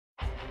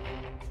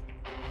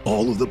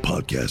All of the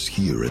podcasts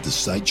here at the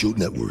Sideshow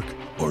Network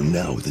are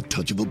now at the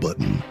touch of a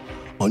button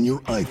on your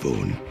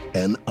iPhone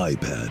and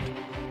iPad.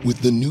 With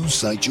the new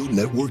Sideshow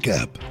Network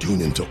app,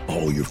 tune into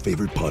all your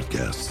favorite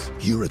podcasts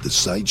here at the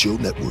Sideshow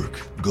Network.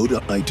 Go to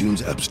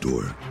iTunes App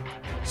Store,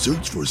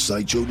 search for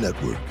Sideshow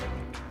Network,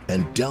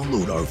 and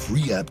download our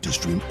free app to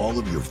stream all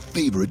of your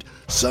favorite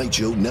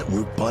Sideshow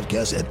Network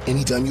podcasts at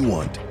any time you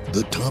want.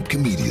 The top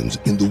comedians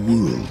in the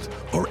world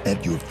are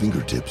at your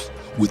fingertips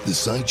with the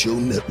Sideshow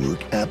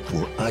Network app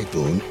for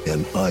iPhone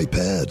and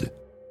iPad.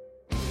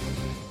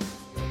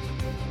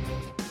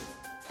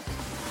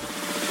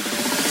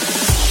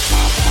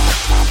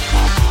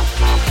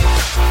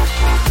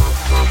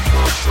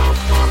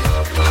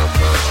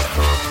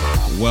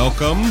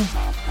 Welcome.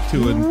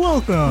 Should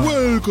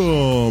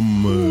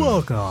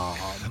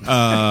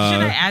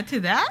I add to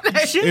that?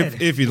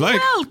 If you'd like.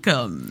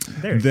 Welcome.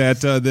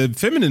 The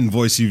feminine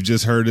voice you've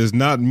just heard is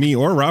not me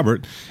or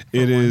Robert.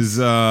 It is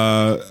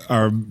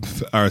our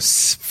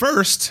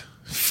first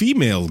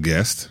female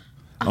guest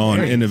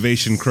on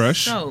Innovation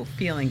Crush So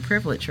feeling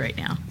privileged right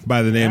now.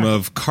 by the name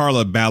of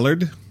Carla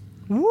Ballard.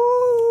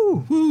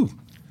 Woo!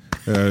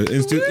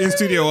 In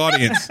studio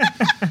audience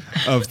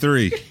of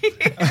 3.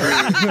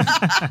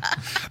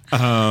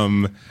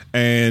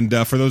 And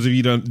for those of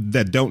you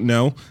that don't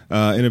know,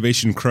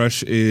 Innovation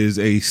Crush is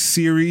a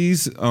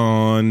series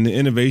on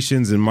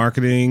innovations in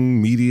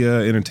marketing,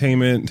 media,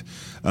 entertainment,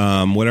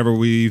 whatever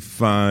we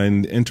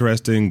find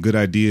interesting, good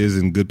ideas,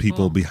 and good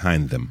people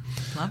behind them.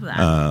 Love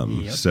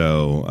that.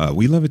 So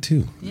we love it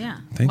too. Yeah.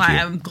 Thank you.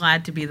 I'm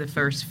glad to be the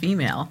first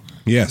female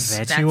Yes,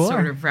 That that's you are.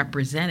 sort of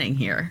representing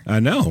here, I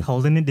know.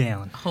 Holding it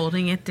down.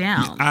 holding it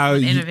down.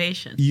 You-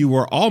 Innovation. You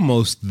were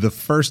almost the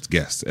first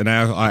guest, and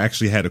I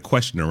actually had a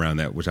question around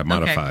that, which I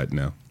modified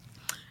now.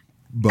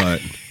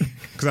 But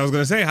because I was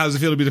going to say, how does it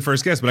feel to be the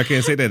first guest? But I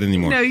can't say that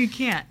anymore. No, you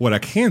can't. What I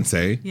can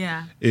say,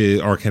 Yeah.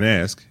 or can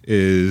ask,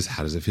 is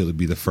how does it feel to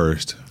be the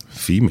first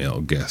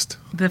female guest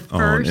The on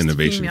first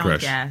Innovation female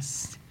Crush?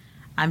 guest,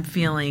 I'm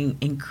feeling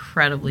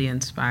incredibly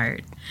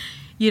inspired.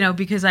 You know,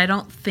 because I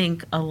don't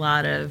think a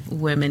lot of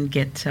women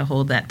get to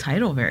hold that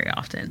title very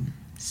often.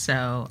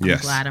 So I'm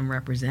Yes. glad I'm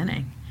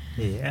representing.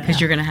 Yeah. Because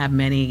you're going to have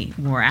many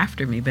more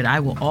after me, but I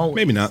will always.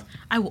 Maybe not.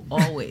 I will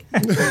always.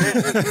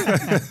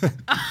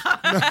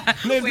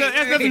 It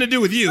has nothing to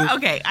do with you.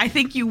 Okay, I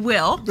think you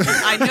will.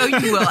 I know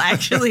you will,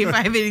 actually, if I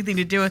have anything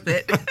to do with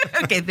it.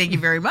 Okay, thank you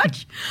very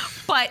much.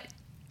 But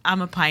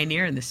I'm a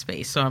pioneer in this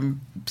space, so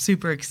I'm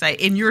super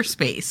excited. In your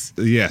space,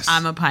 Yes,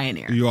 I'm a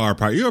pioneer. You are.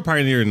 You're a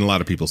pioneer in a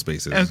lot of people's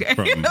spaces. Okay.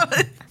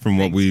 From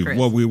what Thanks, Chris.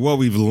 what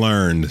we've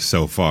learned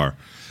so far.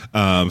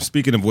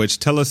 Speaking of which,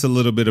 tell us a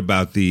little bit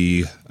about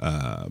the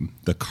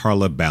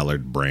Carla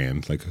Ballard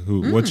brand. Like,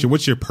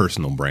 what's your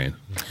personal brand?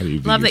 How do you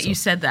view Love that you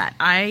yourself? said that.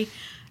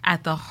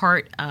 At the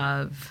heart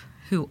of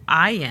who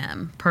I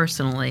am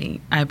personally,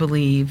 I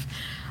believe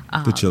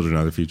The children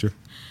are the future.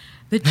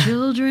 the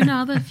children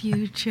are the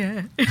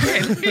future.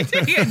 Okay, let me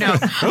tell you, no.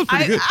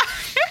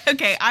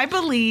 I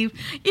believe,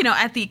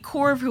 at the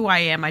core of who I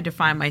am, I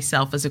define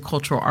myself as a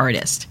cultural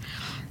artist.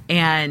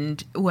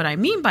 And what I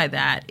mean by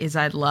that is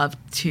I'd love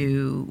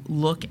to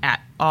look at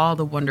all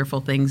the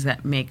wonderful things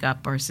that make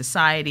up our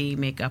society,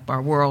 make up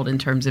our world in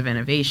terms of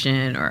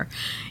innovation or,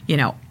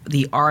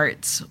 the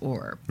arts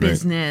or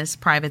business,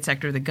 private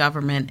sector, the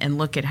government, and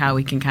look at how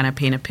we can kind of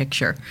paint a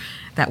picture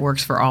that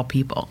works for all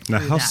people. Now,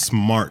 through how that.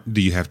 smart do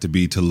you have to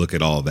be to look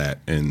at all that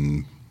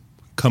and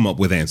come up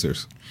with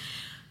answers?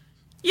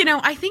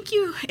 I think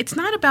it's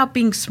not about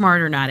being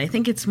smart or not. I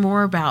think it's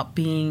more about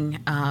being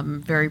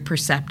very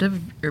perceptive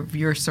of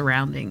your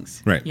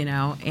surroundings, Right.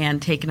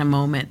 And taking a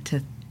moment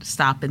to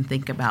stop and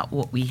think about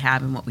what we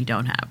have and what we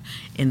don't have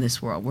in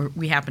this world.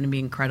 We happen to be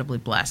incredibly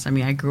blessed. I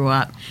mean, I grew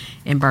up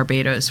in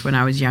Barbados when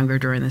I was younger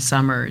during the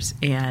summers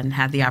and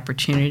had the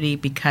opportunity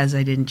because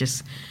I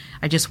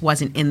just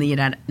wasn't in the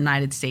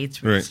United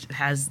States, which Right.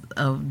 has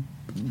a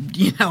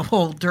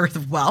whole dearth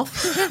of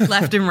wealth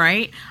left and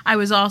right. I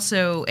was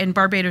also, and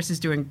Barbados is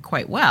doing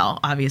quite well,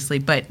 obviously,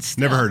 but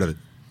still. Never heard of it.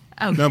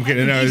 Oh, No, I'm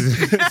kidding. No,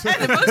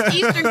 the most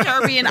Eastern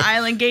Caribbean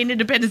island gained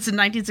independence in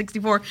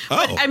 1964.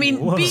 But Oh. I mean,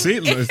 Whoa. See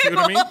what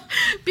I mean?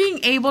 being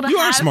able to You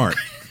have, are smart.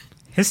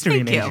 History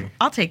Thank major. you.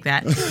 I'll take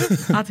that.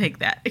 I'll take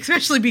that.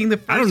 Especially being the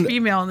first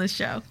female on this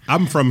show.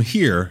 I'm from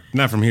here,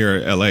 not from here,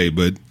 LA,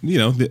 but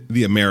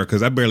the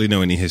Americas. I barely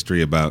know any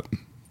history about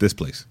this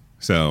place.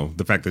 So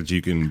the fact that you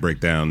can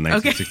break down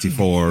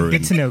 1964,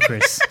 Good to know,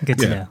 Chris. Good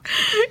to Yeah. know.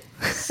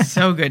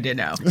 So good to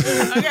know.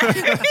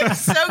 Okay.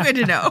 So good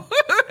to know.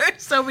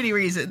 So many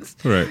reasons.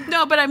 Right.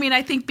 No, but I mean,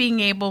 I think being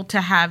able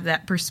to have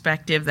that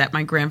perspective that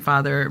my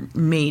grandfather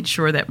made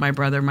sure that my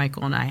brother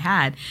Michael and I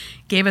had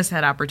gave us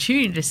that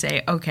opportunity to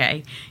say,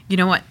 okay, you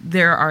know what?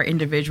 There are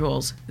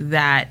individuals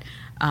that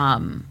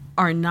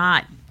are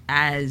not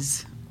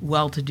as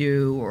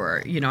well-to-do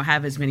or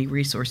have as many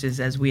resources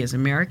as we as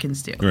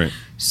Americans do. Right.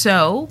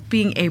 So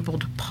being able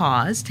to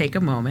pause, take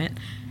a moment,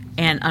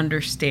 and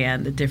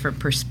understand the different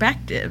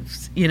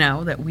perspectives,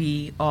 that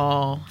we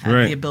all have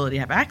Right. the ability to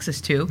have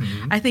access to,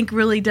 I think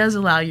really does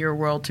allow your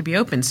world to be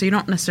open. So you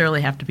don't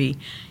necessarily have to be,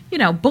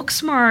 book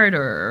smart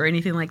or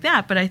anything like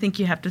that. But I think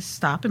you have to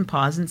stop and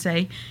pause and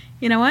say,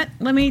 you know what?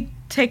 Let me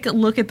take a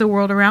look at the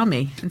world around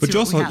me. And But see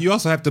what we have. you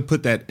also have to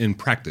put that in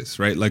practice,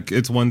 right? Like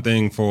it's one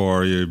thing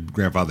for your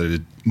grandfather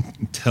to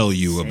tell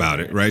you about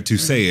it, right? To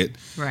say it.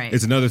 Right.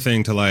 It's another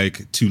thing to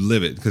to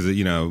live it because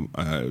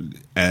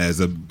as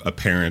a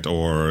parent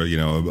or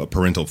a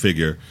parental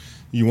figure,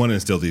 you want to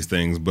instill these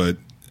things, but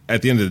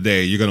at the end of the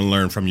day, you're going to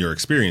learn from your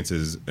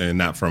experiences and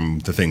not from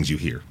the things you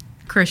hear.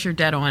 Chris, you're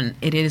dead on.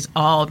 It is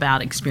all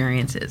about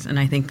experiences. And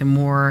I think the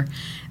more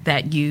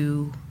that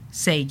you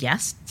say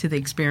yes to the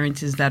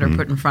experiences that are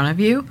put in front of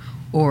you,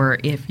 or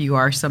if you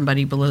are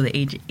somebody below the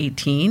age of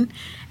 18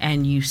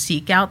 and you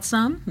seek out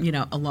some,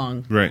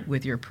 along Right.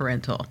 with your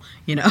parental,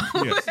 Yes.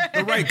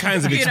 The right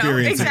kinds of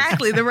experiences.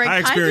 Exactly, the right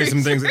I kinds of experienced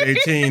some things at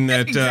 18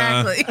 that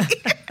Exactly.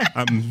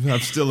 I'm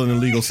still in the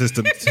legal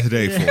system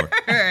today for.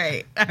 All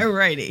right.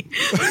 Alrighty.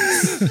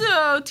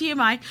 So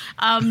TMI.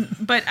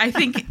 But I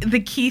think the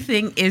key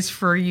thing is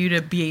for you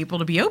to be able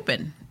to be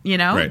open,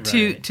 Right.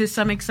 to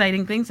some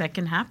exciting things that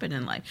can happen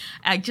in life.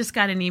 I just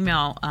got an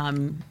email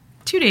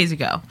 2 days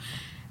ago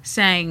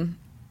saying,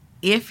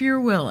 if you're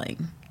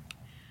willing,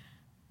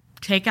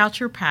 take out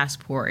your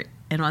passport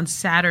and on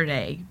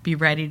Saturday be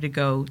ready to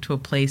go to a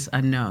place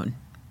unknown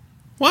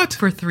What?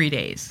 for 3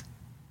 days.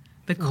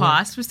 The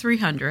cost was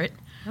 $300.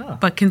 Oh.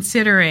 But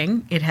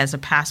considering it has a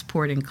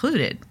passport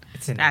included,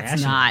 It's that's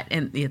international. not,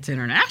 and it's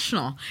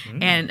international.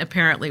 And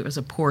apparently it was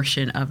a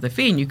portion of the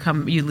fee. And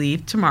you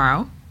leave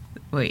tomorrow.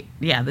 The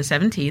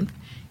 17th.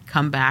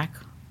 Come back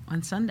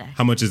on Sunday.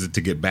 How much is it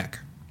to get back?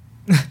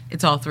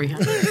 It's all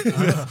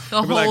 $300.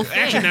 The whole thing.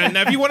 Actually,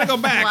 now if you want to go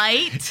back,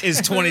 Flight,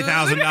 it's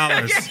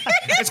 $20,000.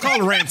 It's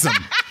called ransom.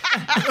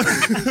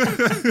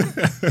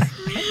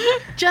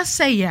 Just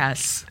say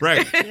yes.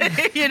 Right.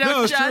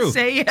 No, it's just true.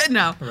 say yes.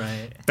 No.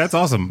 Right. That's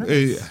awesome.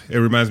 It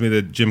reminds me of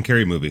the Jim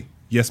Carrey movie.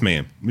 Yes,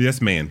 ma'am.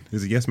 Yes, man.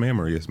 Is it yes, ma'am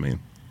or yes, man?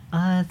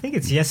 I think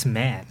it's Yes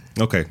Man.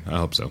 Okay, I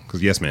hope so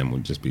because yes, ma'am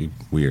would just be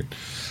weird.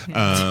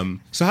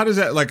 So how does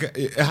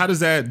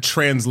that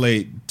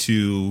translate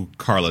to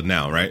Carla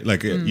now? Right,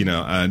 like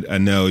I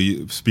know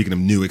you. Speaking of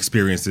new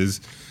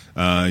experiences,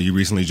 you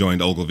recently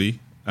joined Ogilvy.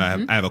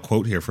 I have a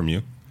quote here from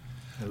you.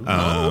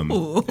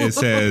 It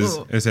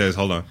says,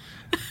 hold on,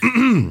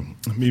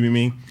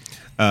 me.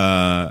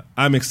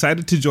 I'm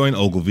excited to join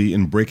Ogilvy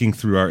in breaking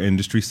through our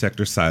industry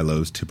sector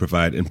silos to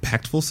provide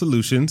impactful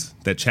solutions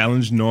that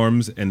challenge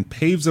norms and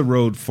paves a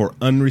road for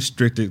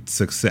unrestricted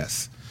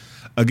success.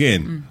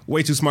 Again,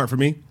 way too smart for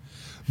me,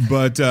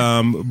 but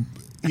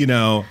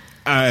I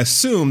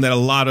assume that a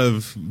lot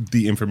of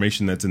the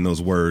information that's in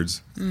those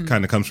words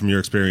kind of comes from your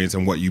experience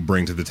and what you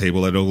bring to the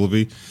table at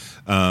Ogilvy.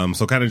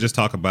 So kind of just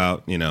talk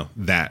about,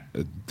 that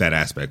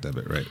aspect of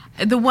it, right?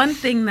 The one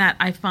thing that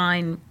I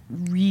find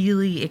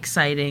really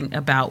exciting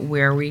about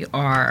where we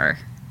are,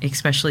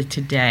 especially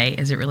today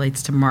as it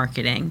relates to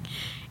marketing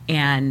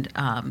and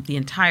the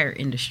entire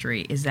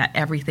industry, is that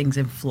everything's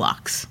in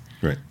flux.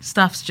 Right.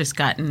 Stuff's just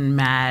gotten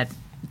mad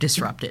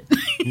disrupted.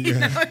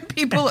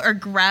 People are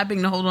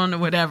grabbing to hold on to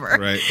whatever.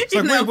 Right. It's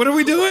like, wait, what are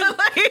we doing?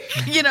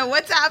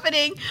 What's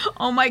happening?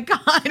 Oh my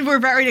God, we're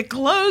ready to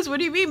close. What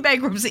do you mean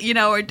bankruptcy?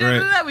 Or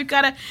Right. we've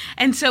got to.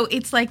 And so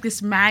it's like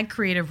this mad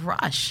creative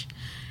rush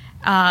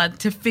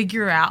to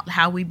figure out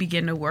how we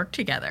begin to work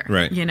together.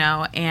 Right.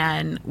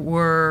 And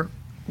we're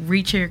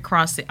reaching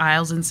across the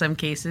aisles in some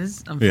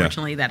cases.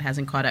 Unfortunately, that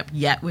hasn't caught up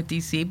yet with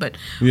DC, but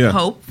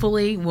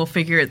hopefully we'll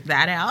figure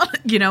that out.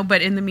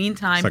 But in the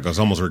meantime, It's like I was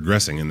almost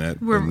regressing in that.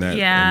 in that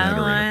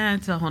arena.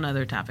 it's a whole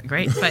other topic,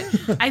 right?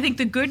 But I think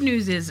the good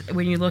news is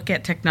when you look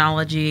at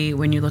technology,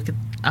 when you look at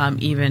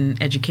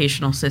even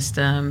educational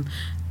system,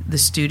 the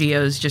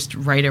studios just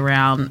right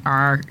around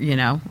our,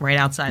 right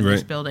outside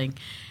this building,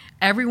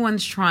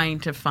 everyone's trying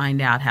to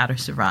find out how to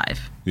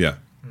survive. Yeah.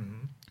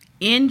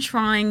 In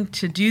trying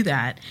to do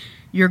that,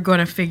 you're going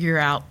to figure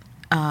out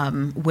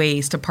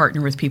ways to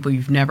partner with people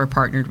you've never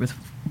partnered with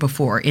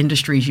before,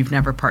 industries you've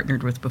never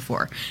partnered with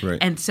before. Right.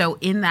 And so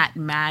in that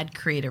mad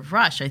creative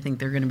rush, I think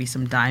there are going to be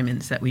some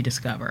diamonds that we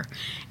discover.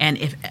 And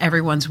if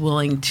everyone's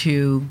willing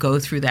to go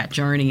through that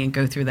journey and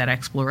go through that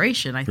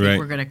exploration, I think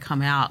we're going to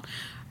come out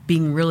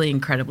being really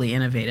incredibly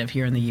innovative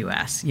here in the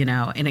U.S.,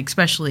 and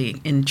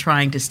especially in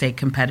trying to stay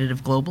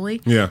competitive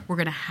globally. Yeah. We're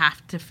going to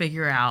have to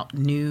figure out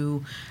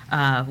new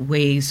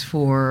ways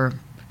for,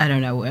 I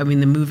don't know,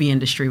 the movie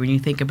industry, when you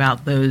think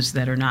about those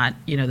that are not,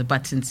 the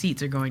butts and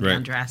seats are going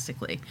down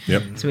drastically.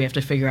 Yep. So we have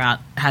to figure out,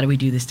 how do we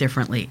do this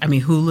differently?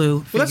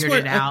 Hulu figured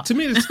it out. To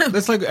me,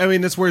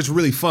 that's where it's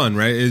really fun,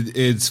 right?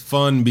 It's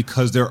fun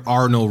because there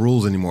are no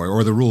rules anymore,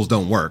 or the rules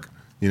don't work.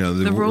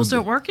 The rules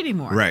don't work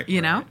anymore. Right. You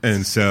know?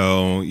 And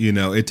so,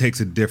 it takes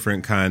a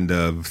different kind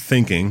of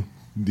thinking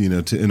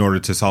in order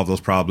to solve those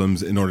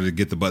problems, in order to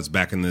get the butts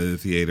back in the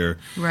theater,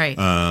 Right.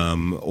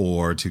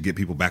 Or to get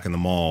people back in the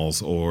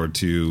malls, or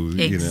to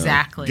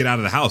Exactly. get out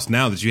of the house.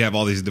 Now that you have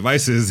all these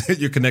devices,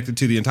 you're connected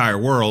to the entire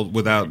world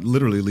without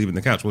literally leaving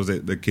the couch. What was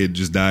it? The kid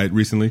just died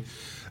recently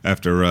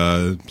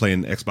after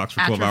playing Xbox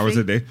for 12 hours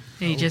a day.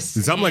 He just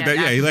Something like that.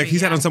 Yeah,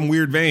 he's had on some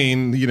weird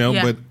vein,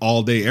 but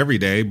all day, every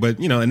day. But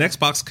an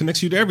Xbox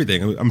connects you to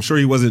everything. I'm sure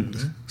he wasn't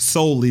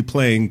solely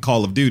playing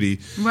Call of Duty.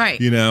 Right.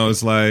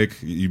 It's like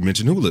you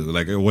mentioned Hulu,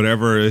 like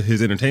whatever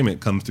his entertainment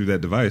comes through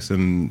that device,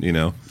 and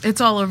it's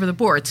all over the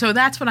board. So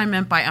that's what I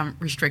meant by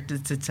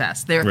unrestricted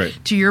success. There, Right.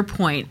 to your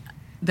point,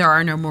 there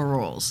are no more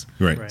rules.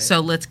 Right. So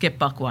let's get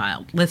buck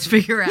wild. Let's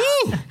figure out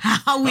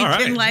how we All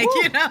can, right.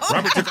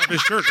 Robert took off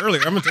his shirt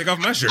earlier. I'm gonna take off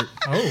my shirt.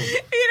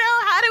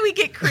 how do we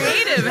get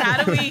creative?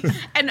 How do we?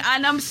 And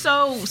I'm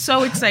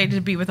so excited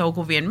to be with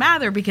Ogilvy and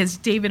Mather because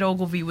David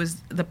Ogilvy was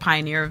the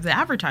pioneer of the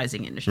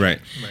advertising industry. Right.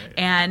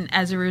 And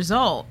as a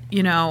result,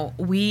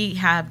 we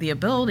have the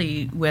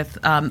ability with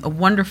a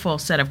wonderful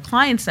set of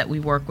clients that we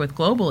work with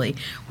globally.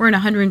 We're in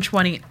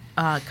 120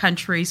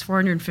 countries,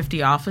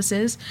 450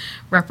 offices,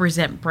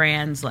 represent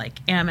brands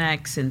like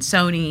Amex and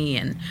Sony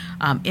and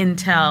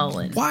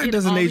Intel. And Why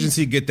does an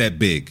agency get that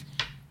big?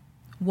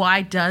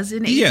 Why does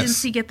an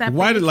agency get that big?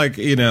 Why did I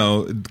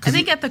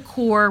think at the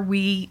core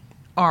we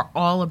are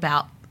all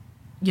about,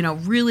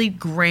 really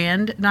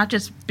grand, not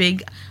just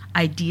big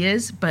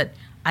ideas, but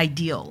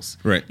ideals.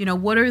 Right.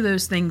 What are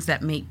those things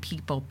that make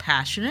people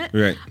passionate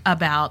Right.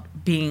 about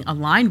being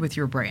aligned with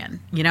your brand?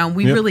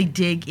 We really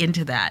dig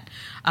into that.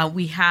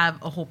 We have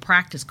a whole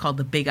practice called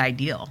the Big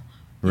Ideal,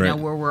 Right.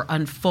 where we're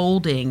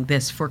unfolding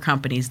this for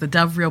companies. The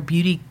Dove Real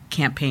Beauty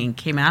campaign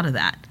came out of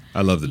that.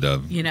 I love the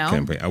Dove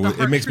campaign.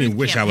 It makes me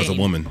wish I was a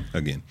woman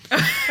again.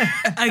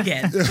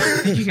 Again.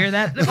 Did you hear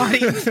that,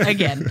 audience?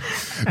 Again.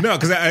 No,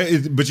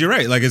 but you're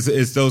right. Like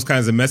it's those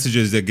kinds of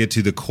messages that get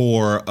to the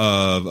core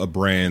of a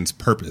brand's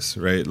purpose,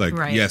 right? Like,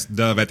 Right. yes,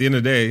 Dove, at the end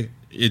of the day,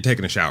 you're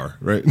taking a shower,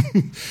 right?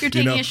 You're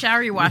taking a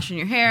shower, you're washing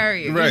your hair,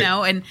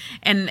 Right.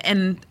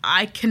 and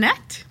I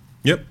connect.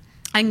 Yep.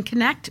 I can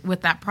connect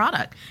with that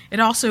product. It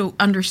also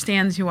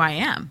understands who I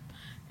am.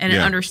 And it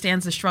Yeah.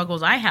 understands the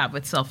struggles I have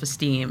with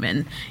self-esteem.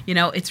 And,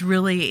 it's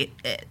really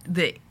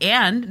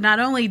and not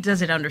only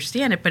does it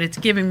understand it, but it's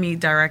giving me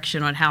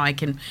direction on how I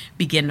can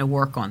begin to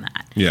work on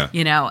that. Yeah.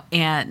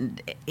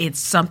 And it's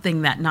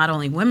something that not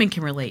only women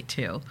can relate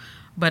to,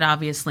 but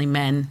obviously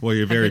men Well,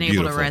 you're have very been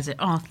able to beautiful. resonate.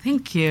 Oh,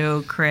 thank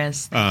you,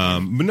 Chris. But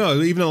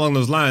no, even along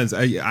those lines,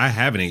 I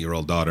have an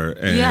 8-year-old daughter,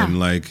 and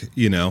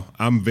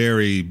I'm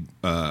very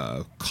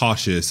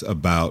cautious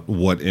about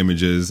what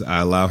images I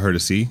allow her to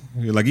see.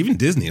 Like even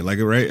Disney, right?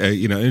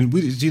 And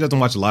she doesn't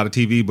watch a lot of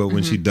TV, but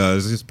when she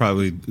does, it's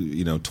probably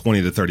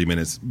 20 to 30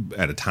 minutes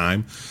at a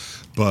time.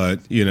 But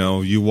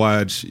you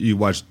watch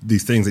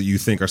these things that you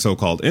think are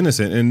so-called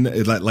innocent, and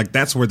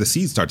that's where the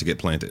seeds start to get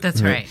planted.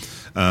 That's right.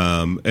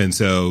 And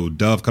so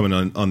Dove coming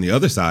on the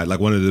other side,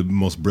 like one of the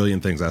most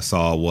brilliant things I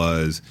saw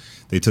was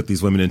they took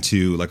these women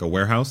into like a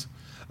warehouse.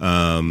 They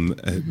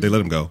let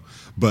them go,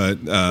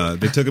 but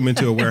they took them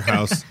into a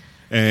warehouse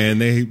and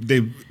they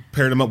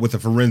paired them up with a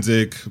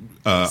forensic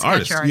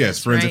artist.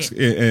 Yes, forensics.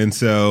 Right. And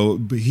so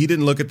but he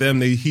didn't look at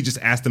them. He just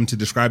asked them to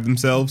describe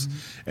themselves.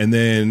 And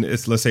then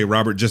let's say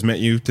Robert just met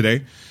you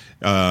today.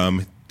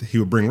 He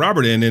would bring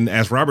Robert in and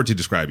ask Robert to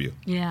describe you.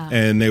 Yeah.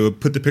 And they would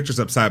put the pictures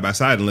up side by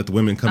side and let the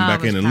women come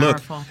back in and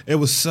powerful. look. It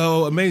was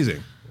so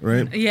amazing,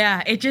 right?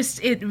 Yeah,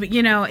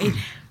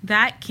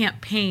 that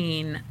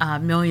campaign,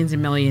 millions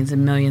and millions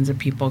and millions of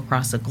people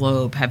across the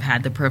globe have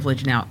had the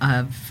privilege now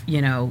of,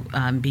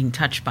 being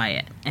touched by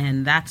it.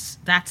 And that's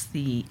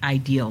the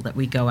ideal that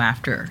we go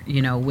after,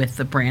 with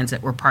the brands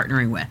that we're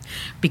partnering with.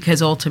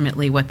 Because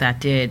ultimately what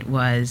that did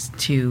was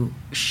to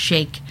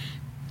shake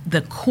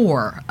the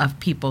core of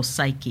people's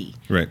psyche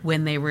Right.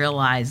 when they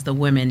realized the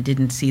women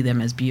didn't see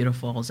them as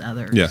beautiful as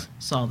others Yeah.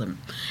 saw them.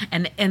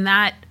 And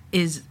that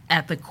is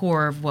at the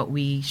core of what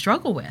we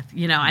struggle with.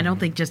 I don't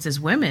think just as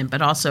women,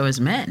 but also as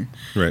men.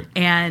 Right.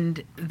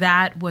 And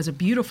that was a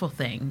beautiful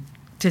thing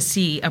to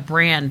see a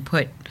brand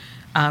put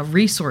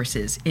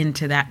resources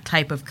into that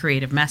type of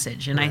creative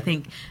message. And I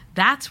think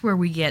that's where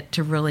we get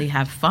to really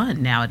have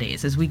fun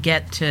nowadays, is we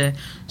get to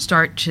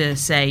start to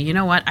say, you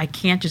know what, I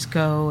can't just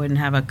go and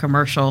have a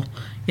commercial,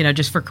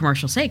 just for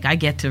commercial sake. I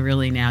get to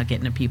really now get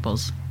into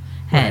people's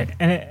head.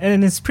 Right.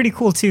 And it's pretty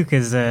cool too,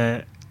 because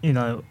I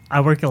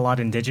work a lot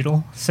in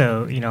digital,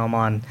 so I'm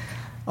on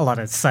a lot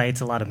of sites,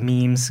 a lot of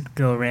memes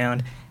go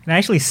around, and I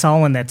actually saw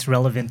one that's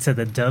relevant to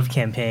the Dove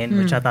campaign,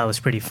 which I thought was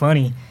pretty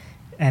funny,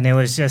 and it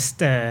was just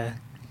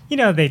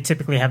they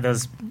typically have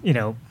those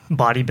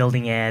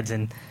bodybuilding ads,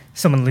 and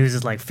someone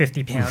loses like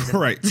 50 pounds in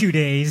Right. 2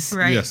 days,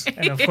 Right. Yes.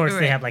 and of course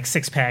they have like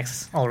 6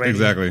 packs already.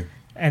 Exactly.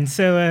 And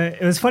so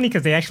it was funny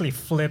because they actually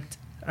flipped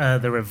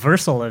the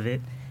reversal of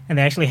it, and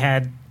they actually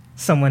had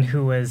someone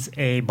who was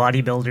a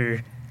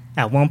bodybuilder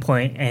at one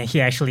point, and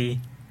he actually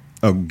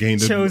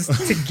Gained chose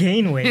to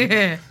gain weight,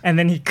 and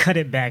then he cut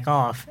it back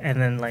off,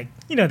 and then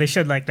they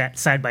showed like that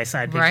side by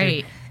side picture,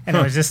 Right. and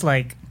it was just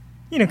like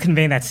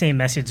conveying that same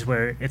message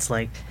where it's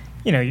like,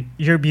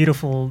 you're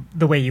beautiful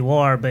the way you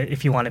are, but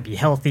if you want to be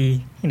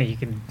healthy, you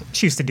can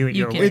choose to do it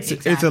your way.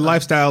 It's a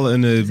lifestyle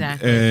and a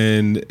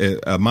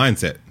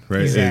mindset,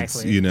 right?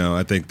 Exactly. It's,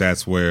 I think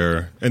that's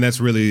where, and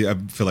that's really, I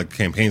feel like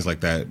campaigns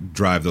like that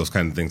drive those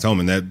kind of things home,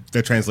 and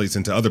that translates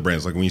into other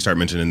brands. Like when you start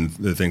mentioning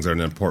the things that are in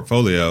the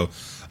portfolio,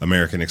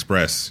 American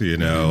Express,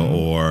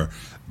 or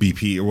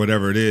BP or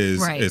whatever it is,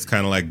 right. It's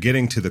kind of like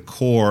getting to the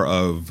core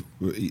of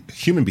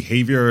human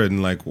behavior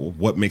and like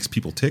what makes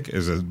people tick.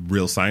 Is a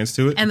real science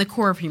to it. And the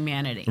core of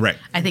humanity. Right.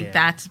 I think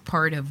that's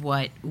part of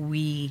what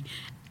we,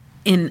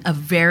 in a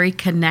very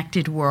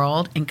connected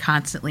world and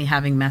constantly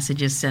having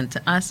messages sent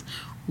to us,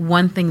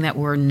 one thing that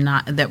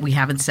we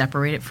haven't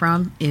separated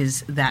from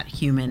is that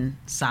human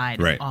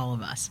side right. of all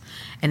of us.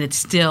 And it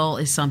still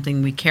is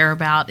something we care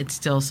about. It's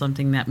still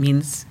something that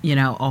means,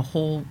 a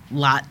whole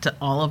lot to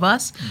all of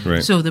us.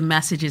 Right. So the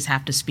messages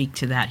have to speak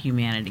to that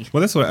humanity.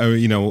 Well, that's what,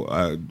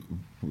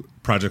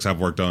 projects I've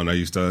worked on,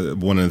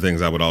 one of the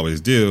things I would always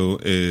do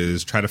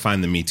is try to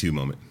find the Me Too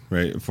moment,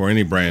 right? For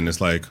any brand,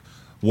 it's like,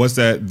 what's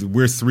that?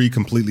 We're three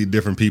completely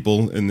different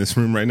people in this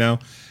room right now.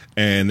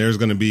 And there's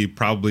going to be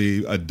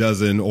probably a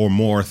dozen or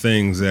more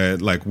things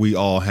that like we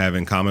all have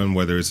in common,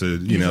 whether it's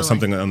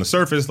something on the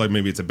surface, like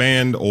maybe it's a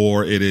band,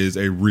 or it is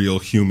a real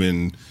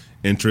human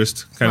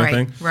interest kind of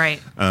thing.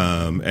 Right.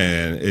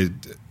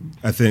 And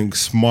I think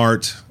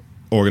smart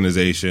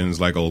organizations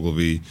like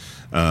Ogilvy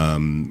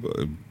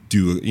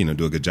do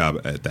a good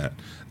job at that.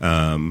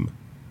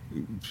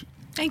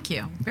 Thank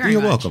you very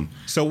You're much. welcome.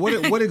 So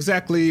what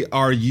exactly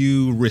are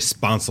you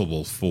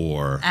responsible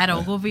for? At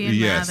Ogilvy and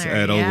Yes, Mather.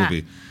 at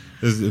Ogilvy.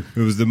 It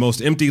was the most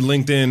empty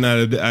LinkedIn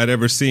I'd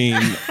ever seen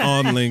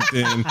on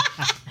LinkedIn.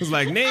 It was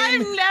like name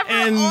I'm never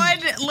and on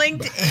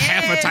LinkedIn.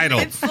 half a title.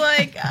 It's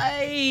like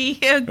okay.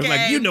 It's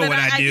like what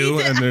I do.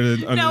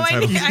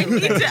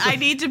 I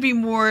need to be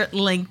more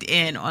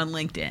LinkedIn on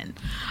LinkedIn.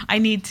 I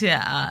need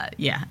to.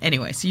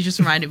 Anyways, you just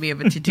reminded me of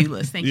a to-do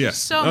list. Thank you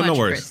so much,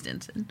 Chris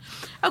Stinson.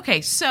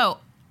 Okay, so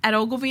at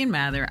Ogilvy and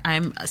Mather,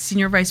 I'm a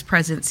senior vice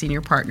president,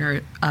 senior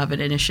partner of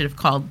an initiative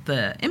called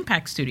the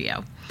Impact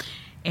Studio.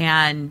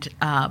 And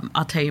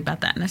I'll tell you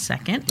about that in a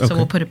second. Okay. So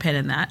we'll put a pin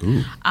in that.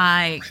 Ooh.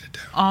 I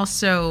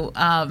also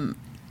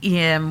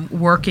am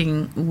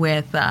working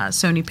with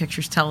Sony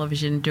Pictures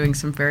Television, doing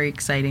some very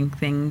exciting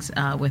things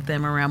with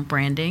them around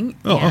branding.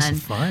 Oh, awesome!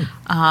 Fine.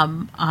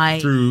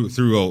 Through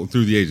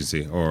the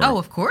agency, or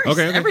of course,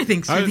 okay.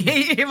 Everything's through the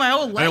agency. My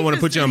whole life. I don't want to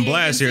put you on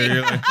blast here.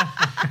 You're like,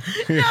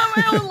 no,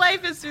 my whole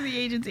life is through the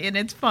agency, and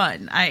it's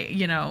fun.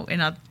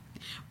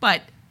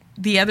 But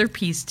the other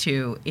piece,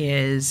 too,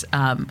 is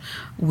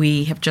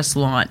we have just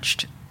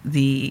launched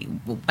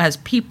as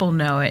people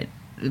know it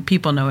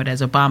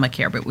as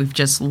Obamacare, but we've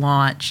just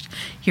launched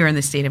here in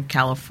the state of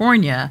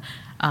California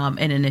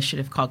an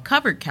initiative called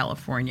Covered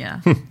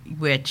California,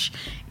 which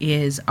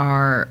is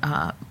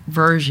our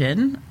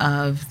version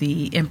of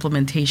the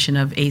implementation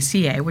of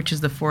ACA, which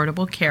is the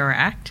Affordable Care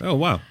Act. Oh,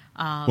 wow.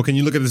 Well, can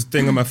you look at this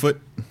thing on my foot?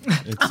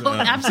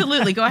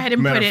 Absolutely. Go ahead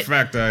and put it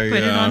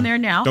on there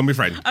now. Don't be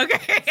frightened.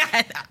 Okay.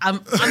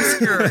 I'm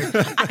scared.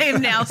 I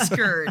am now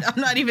scared.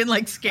 I'm not even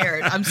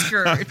scared. I'm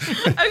scared.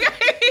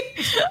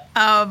 Okay.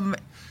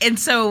 And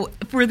so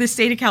for the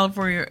state of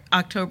California,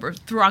 October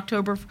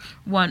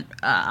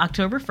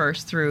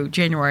 1st through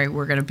January,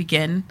 we're going to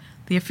begin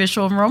the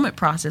official enrollment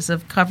process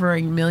of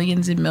covering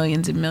millions and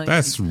millions and millions.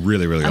 That's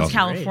really, really awesome. Of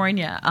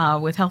California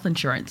with health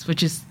insurance,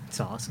 which is it's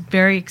awesome.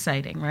 Very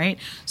exciting, right?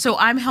 So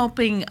I'm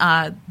helping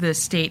the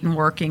state and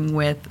working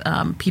with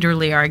Peter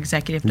Lee, our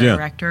executive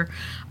director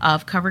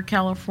of Covered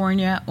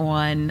California,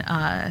 on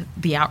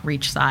the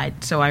outreach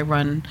side. So I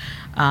run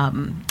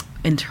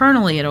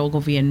internally at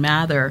Ogilvy and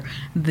Mather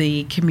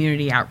the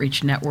community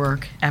outreach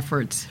network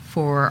efforts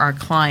for our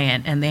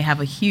client, and they have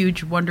a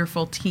huge,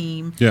 wonderful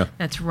team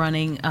that's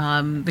running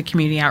the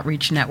community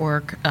outreach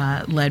network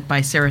led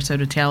by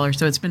Sarasota Taylor.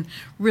 So it's been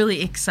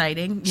really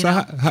exciting. So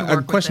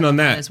a question on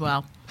that as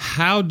well.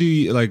 How do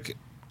you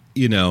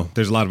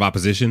there's a lot of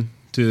opposition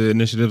to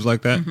initiatives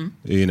like that.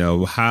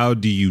 Mm-hmm. How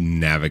do you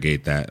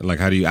navigate that? Like,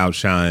 how do you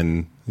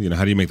outshine?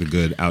 How do you make the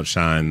good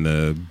outshine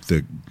the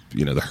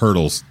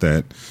hurdles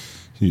that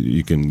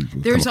you can?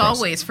 There's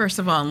always, first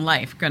of all, in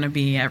life, going to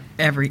be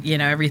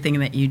everything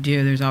that you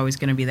do. There's always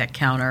going to be that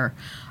counter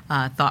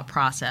thought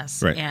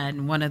process. Right.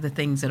 And one of the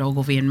things at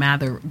Ogilvy and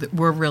Mather,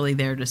 we're really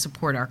there to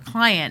support our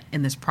client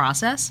in this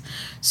process.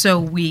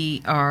 So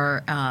we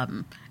are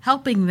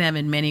helping them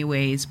in many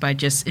ways by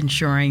just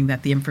ensuring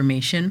that the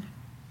information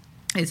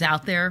is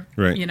out there,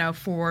 right.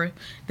 For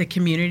the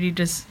community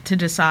to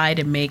decide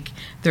and make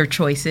their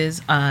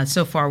choices.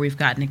 So far, we've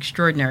gotten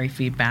extraordinary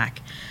feedback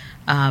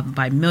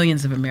by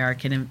millions of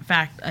Americans. In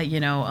fact,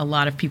 a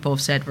lot of people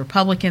have said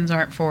Republicans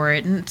aren't for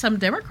it, and some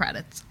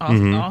Democrats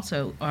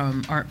also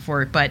aren't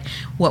for it. But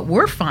what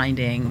we're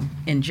finding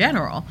in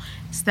general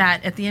is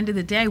that at the end of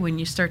the day, when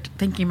you start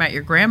thinking about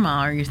your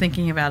grandma or you're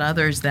thinking about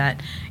others,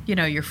 that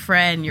your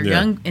friend, your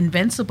young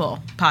invincible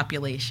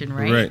population,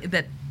 right?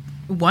 That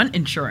want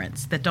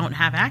insurance, that don't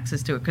have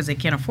access to it because they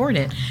can't afford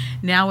it.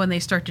 Now when they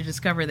start to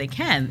discover they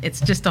can, it's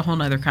just a whole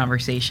nother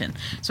conversation.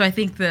 So I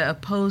think the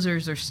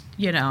opposers are,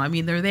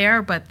 they're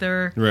there, but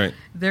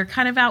they're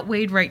kind of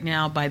outweighed right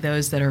now by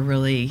those that are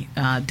really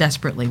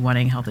desperately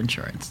wanting health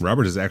insurance.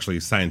 Robert is actually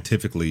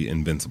scientifically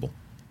invincible.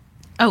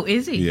 Oh,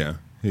 is he? Yeah.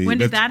 When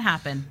did that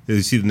happen? Did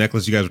you see the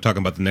necklace? You guys were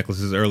talking about the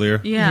necklaces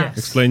earlier. Yeah. Yes.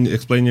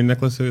 Explain your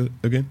necklace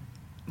again.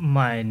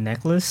 My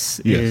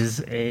necklace Yes.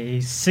 is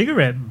a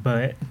cigarette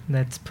butt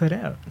that's put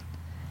out.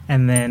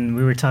 And then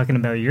we were talking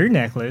about your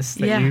necklace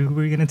that you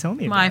were going to tell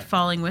me My about.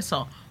 falling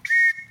whistle.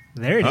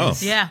 There it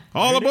is. Yeah.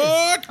 All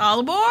aboard! All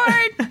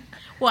aboard!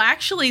 Well,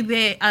 actually,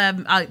 they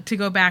to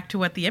go back to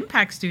what the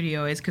Impact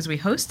Studio is, because we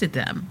hosted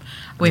them.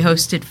 We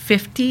hosted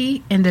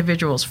 50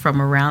 individuals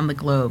from around the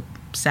globe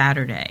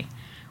Saturday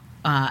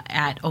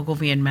at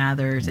Ogilvy and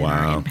Mathers in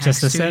our Impact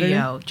Just this Studio.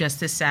 Saturday? Just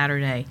this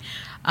Saturday.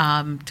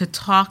 To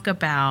talk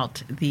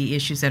about the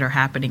issues that are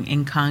happening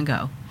in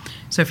Congo.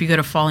 So if you go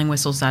to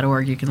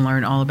fallingwhistles.org, you can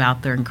learn all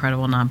about their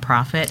incredible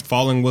nonprofit.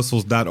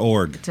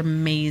 Fallingwhistles.org. It's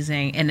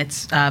amazing, and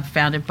it's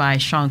founded by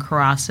Sean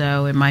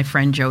Carasso and my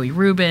friend Joey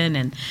Rubin,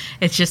 and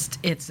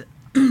it's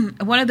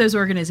one of those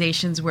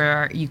organizations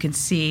where you can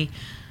see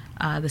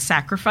the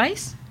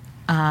sacrifice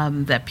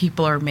that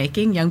people are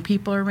making, young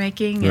people are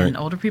making, and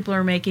older people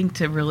are making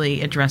to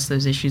really address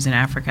those issues in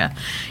Africa,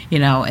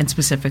 and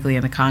specifically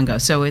in the Congo.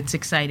 So it's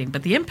exciting.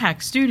 But the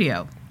Impact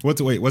Studio. What's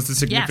the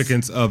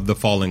significance of the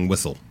falling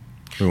whistle?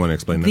 We want to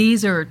explain that.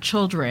 These are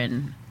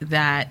children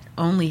that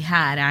only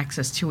had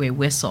access to a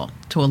whistle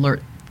to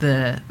alert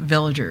the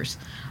villagers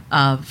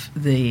of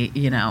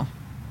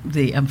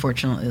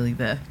unfortunately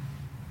the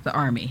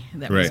army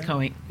that was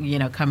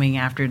coming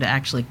after to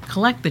actually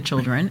collect the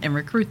children and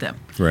recruit them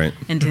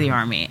into the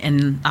army,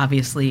 and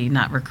obviously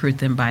not recruit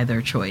them by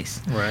their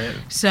choice. Right.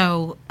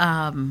 So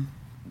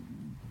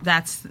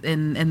that's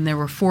and there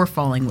were 4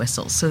 falling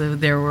whistles. So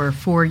there were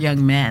 4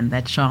 young men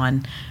that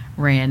Sean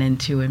ran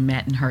into and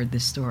met and heard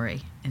this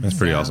story. And That's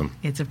pretty awesome.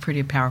 It's a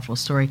pretty powerful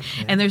story.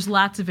 Yeah. And there's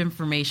lots of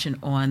information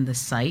on the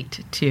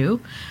site,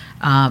 too.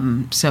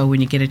 So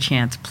when you get a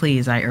chance,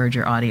 please, I urge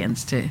your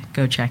audience to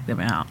go check them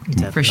out.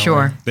 Definitely. For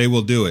sure. They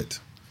will do it.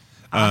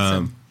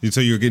 Awesome.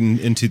 So you're getting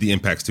into the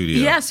Impact Studio.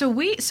 Yeah, so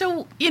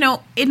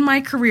in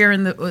my career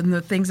and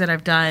the things that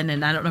I've done,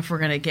 and I don't know if we're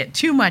going to get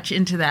too much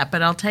into that,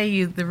 but I'll tell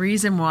you the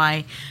reason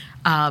why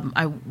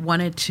I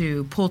wanted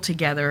to pull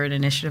together an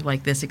initiative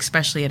like this,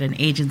 especially at an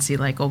agency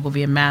like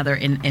Ogilvy and Mather,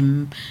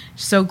 and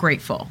so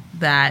grateful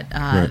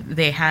that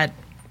they had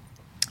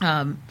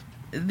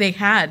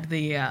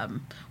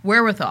the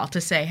wherewithal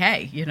to say,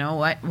 hey, you know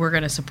what, we're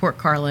going to support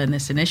Carla in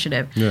this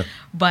initiative. Yeah.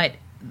 But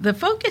the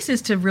focus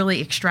is to really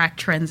extract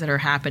trends that are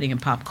happening in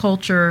pop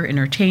culture,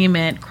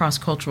 entertainment,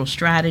 cross-cultural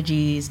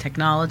strategies,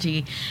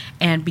 technology,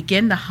 and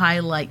begin to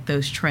highlight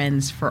those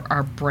trends for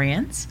our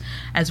brands,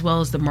 as well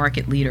as the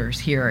market leaders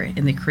here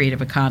in the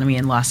creative economy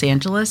in Los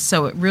Angeles.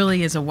 So it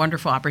really is a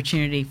wonderful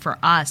opportunity for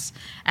us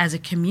as a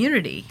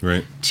community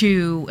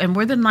and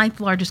we're the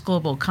 9th largest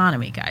global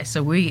economy, guys.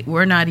 So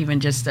we're not even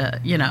just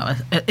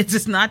it's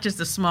just not just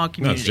a small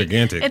community. No, it's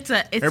gigantic. It's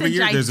every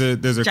year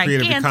there's a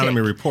creative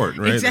economy report,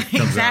 right?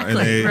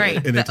 Exactly.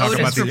 And they talk Otis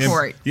about the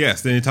report.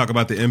 Yes, then you talk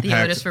about the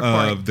impact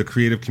of the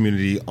creative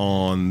community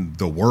on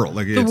the world.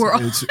 Like the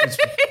world. It's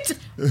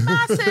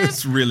massive.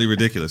 It's really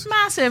ridiculous.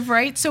 Massive,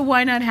 right? So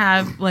why not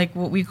have like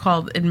what we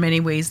call in many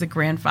ways the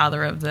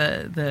grandfather of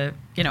the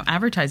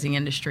advertising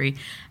industry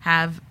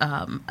have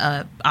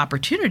a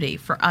opportunity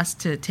for us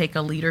to take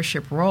a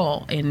leadership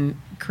role in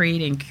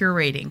creating,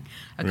 curating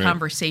a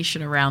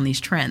conversation around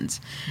these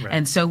trends. Right.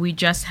 And so we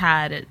just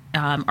had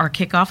our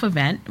kickoff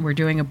event. We're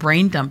doing a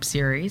brain dump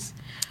series.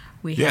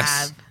 We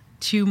have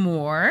 2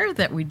 more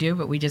that we do,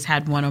 but we just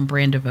had one on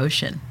brand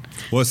devotion.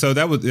 Well, so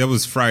that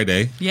was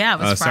Friday. Yeah, it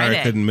was Friday. Sorry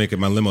I couldn't make it.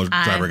 My limo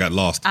driver got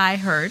lost. I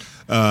heard.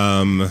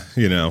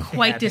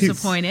 Quite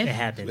disappointed. It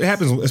happens. It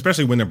happens,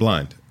 especially when they're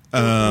blind.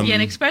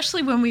 And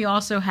especially when we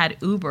also had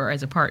Uber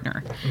as a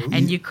partner,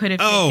 and you could have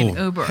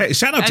taken Uber. Hey,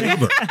 shout out to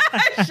Uber.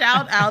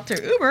 Shout out to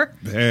Uber.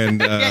 And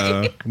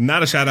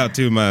not a shout out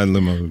to my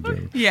limo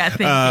driver. Yeah,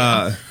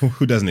 thank you.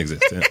 Who doesn't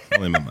exist.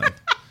 Only in my mind.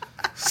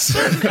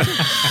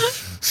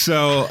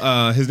 So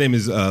his name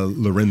is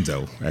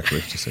Lorenzo,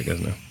 actually, just so you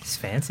guys know. It's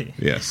fancy.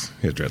 Yes,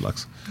 he has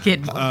dreadlocks.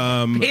 Getting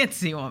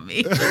fancy on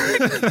me.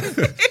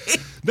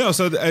 No,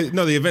 so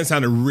the event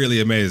sounded really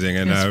amazing,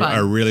 and I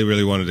really,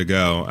 really wanted to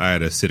go. I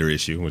had a sitter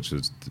issue, which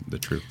is the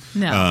truth.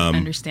 No, I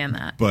understand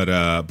that. But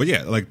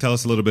yeah, like tell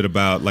us a little bit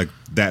about like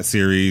that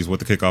series, what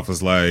the kickoff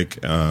was like.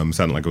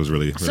 Sounded like it was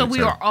really so.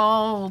 We are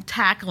all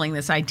tackling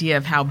this idea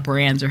of how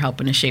brands are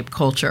helping to shape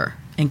culture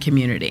and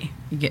community.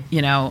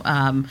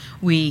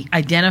 We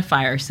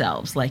identify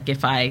ourselves. Like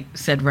if I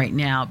said right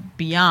now,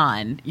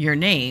 beyond your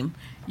name,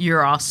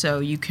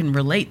 you can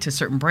relate to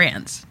certain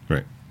brands.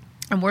 Right.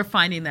 And we're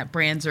finding that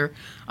brands are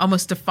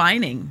almost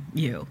defining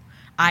you.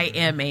 I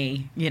am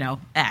a,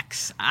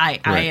 X.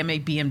 I am a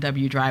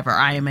BMW driver.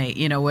 I am a,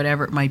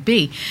 whatever it might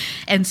be.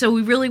 And so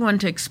we really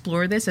wanted to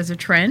explore this as a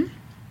trend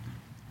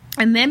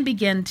and then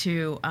begin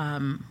to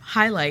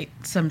highlight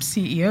some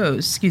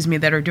CEOs,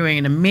 that are doing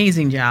an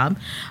amazing job.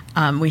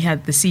 We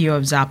had the CEO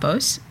of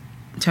Zappos,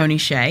 Tony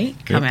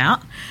Hsieh, come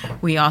out.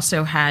 We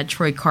also had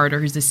Troy Carter,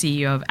 who's the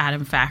CEO of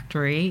Atom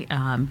Factory.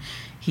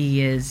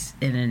 He is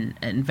an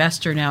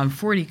investor now in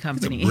 40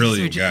 companies. He's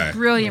a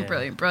brilliant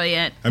guy.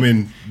 Brilliant. I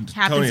mean,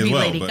 happens Tony to be as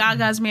well, Lady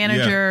Gaga's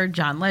manager,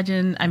 John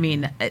Legend. I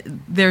mean,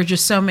 there are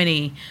just so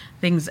many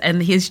things.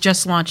 And he's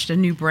just launched a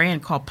new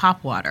brand called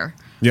Pop Water,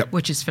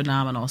 which is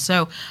phenomenal.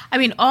 So, I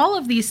mean, all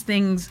of these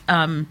things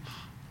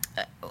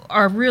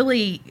are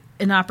really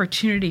an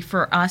opportunity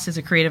for us as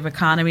a creative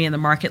economy and the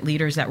market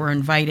leaders that were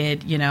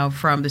invited,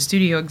 from the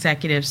studio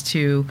executives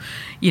to,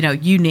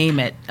 you name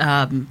it.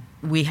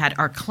 We had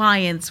our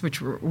clients,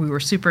 which we were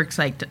super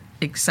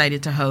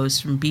excited to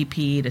host, from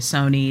BP to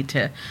Sony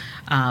to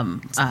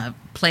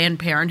Planned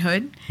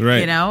Parenthood,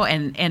 right.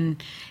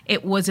 And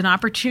it was an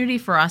opportunity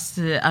for us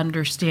to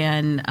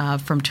understand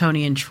from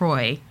Tony and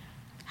Troy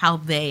how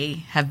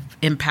they have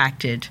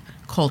impacted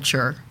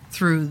culture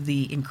through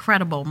the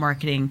incredible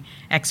marketing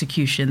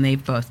execution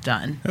they've both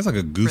done. That's like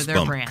a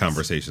goosebump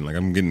conversation. Like,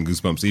 I'm getting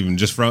goosebumps even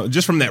just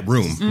from that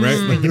room,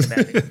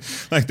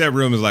 right? Like that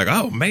room is like,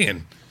 oh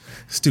man.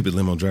 Stupid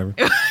limo driver.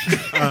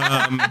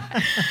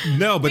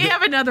 No, but we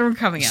have another one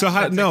coming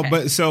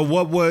up. So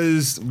what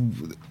was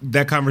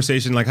that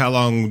conversation like? How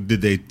long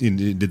did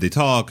they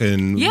talk?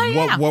 And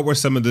what were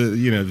some of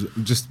the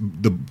just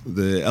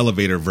the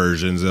elevator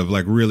versions of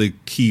like really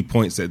key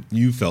points that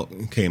you felt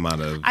came out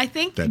of? I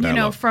think that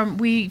dialogue?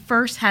 We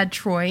first had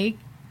Troy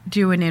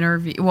do an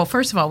interview. Well,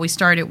 first of all, we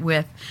started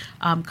with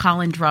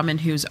Colin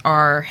Drummond, who's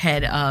our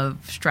head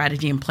of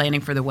strategy and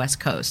planning for the West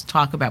Coast,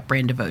 talk about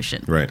brand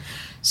devotion. Right.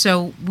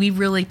 So we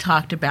really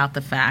talked about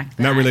the fact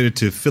that... Not related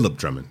to Philip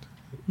Drummond.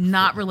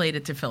 Not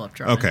related to Philip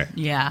Drummond. Okay.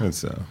 Yeah.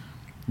 It's,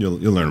 you'll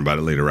learn about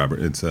it later,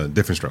 Robert. It's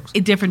different strokes.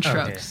 Different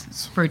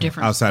strokes for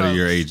different outside folks.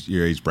 of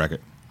your age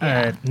bracket.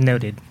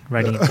 Noted.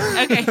 Writing it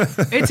down. Okay.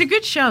 It's a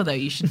good show, though.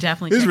 You should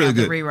definitely check out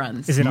the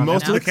reruns. Is it on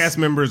Most Netflix? of the cast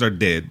members are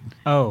dead.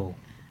 Oh.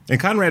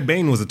 And Conrad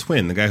Bain was a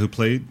twin, the guy who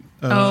played...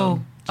 he was.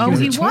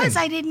 twin.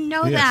 I didn't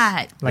know Yes.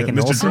 that. Like an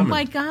Mr. Olsen? Oh, Drummond.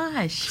 my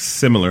gosh.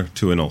 Similar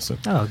to an Olsen.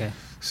 Oh, okay.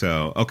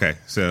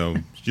 So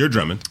you're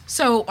Drummond.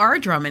 So our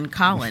Drummond,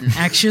 Colin,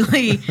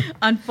 actually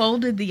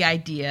unfolded the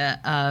idea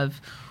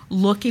of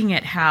looking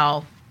at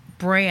how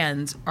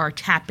brands are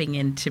tapping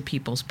into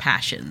people's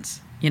passions,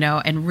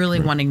 and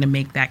really wanting to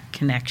make that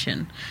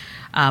connection.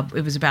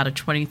 It was about a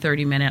 20,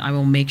 30-minute. I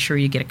will make sure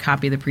you get a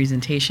copy of the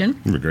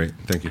presentation. You're great.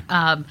 Thank you.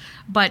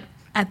 But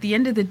at the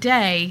end of the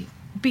day,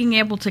 being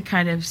able to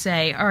kind of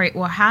say, all right,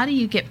 well, how do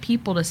you get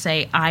people to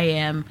say, I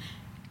am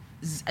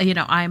a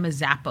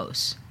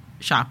Zappos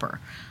shopper.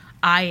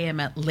 I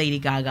am a Lady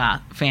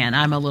Gaga fan.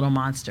 I'm a Little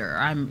Monster.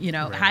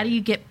 How do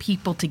you get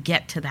people to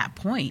get to that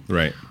point?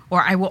 Right.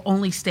 Or I will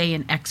only stay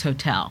in X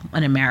hotel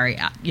in a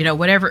Marriott,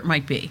 whatever it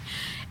might be.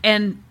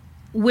 And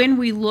when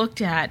we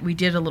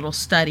did a little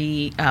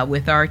study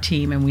with our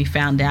team, and we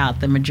found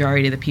out the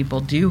majority of the people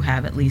do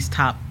have at least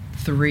top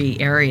 3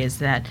 areas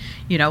that,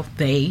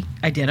 they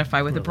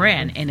identify with a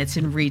brand. And it's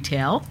in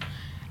retail,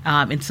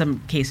 in some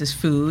cases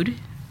food,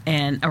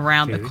 and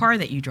around the car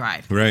that you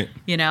drive. Right.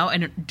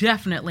 And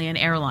definitely an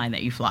airline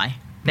that you fly,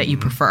 that you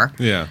prefer.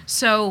 Yeah.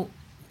 So,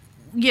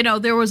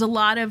 there was a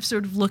lot of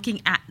sort of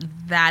looking at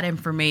that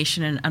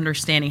information and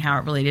understanding how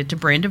it related to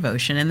brand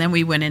devotion. And then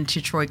we went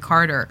into Troy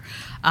Carter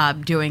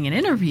doing an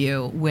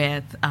interview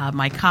with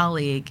my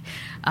colleague,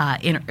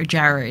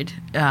 Jared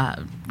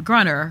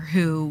Grunner,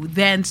 who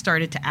then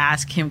started to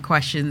ask him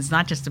questions,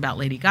 not just about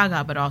Lady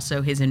Gaga, but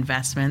also his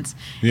investments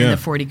in the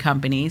 40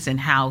 companies and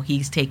how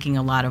he's taking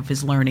a lot of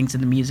his learnings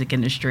in the music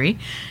industry.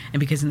 And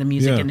because in the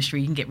music industry,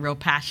 you can get real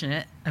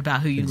passionate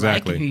about who you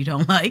like and who you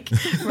don't like,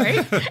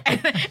 right?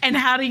 and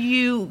how do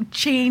you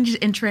change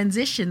and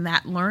transition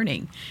that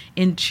learning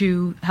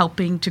into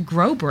helping to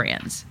grow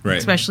brands,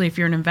 especially if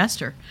you're an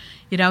investor.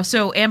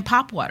 And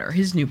Pop Water,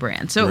 his new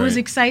brand. So it was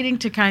exciting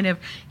to kind of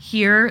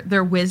hear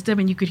their wisdom,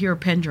 and you could hear a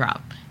pin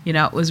drop.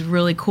 It was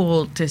really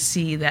cool to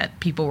see that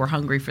people were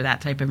hungry for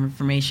that type of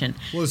information.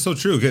 Well, it's so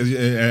true, because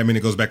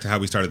it goes back to how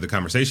we started the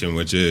conversation,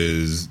 which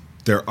is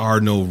there are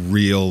no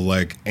real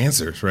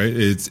answers, right?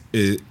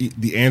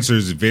 The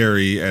answers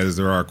vary as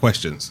there are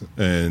questions,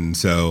 and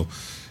so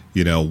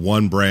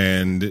one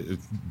brand,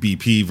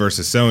 BP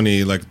versus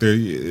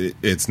Sony,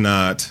 it's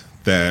not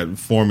that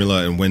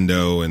formula and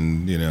window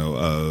and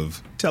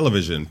of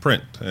television,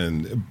 print,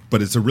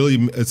 but it's a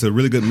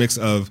really good mix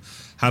of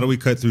how do we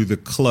cut through the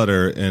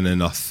clutter in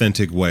an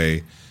authentic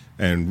way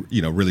and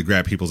really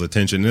grab people's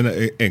attention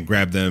and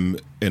grab them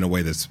in a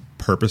way that's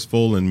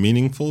purposeful and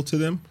meaningful to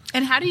them.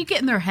 And how do you get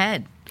in their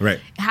head? Right.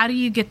 How do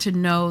you get to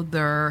know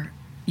their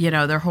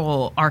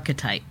whole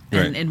archetype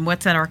and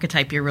what's that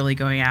archetype you're really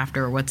going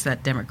after? What's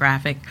that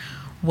demographic?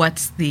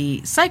 What's the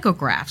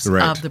psychographs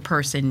of the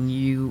person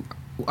you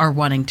are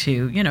wanting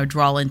to,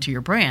 draw into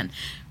your brand?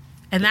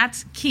 And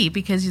that's key,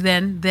 because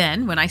then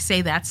when I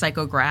say that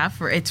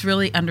psychograph, it's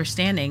really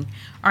understanding,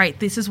 all right,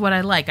 this is what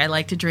I like. I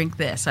like to drink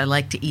this. I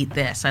like to eat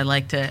this. I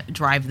like to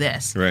drive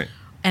this. Right.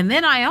 And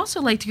then I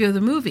also like to go to the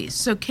movies.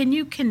 So can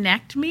you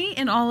connect me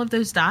in all of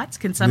those dots?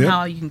 Can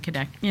somehow you can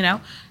connect,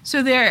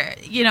 So there,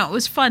 it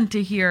was fun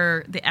to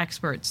hear the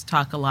experts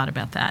talk a lot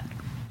about that.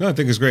 No, I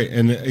think it's great.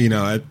 And,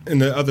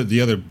 and the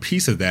other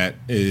piece of that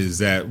is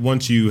that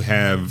once you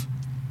have,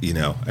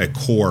 a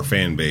core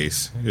fan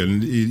base,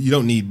 and you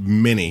don't need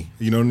many,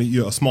 you don't need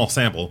a small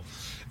sample,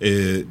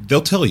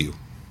 they'll tell you.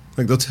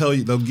 Like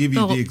they'll give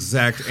you the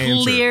exact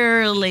answer.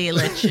 Clearly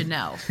let you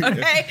know,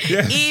 okay?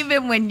 Yes.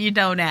 Even when you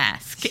don't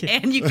ask.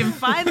 And you can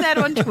find that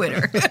on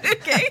Twitter,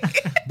 okay?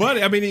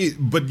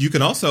 But you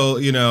can also,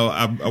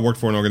 I worked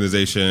for an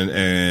organization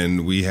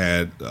and we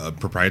had a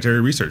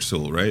proprietary research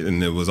tool, right?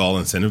 And it was all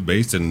incentive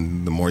based,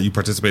 and the more you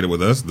participated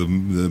with us, the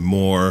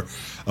more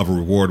of a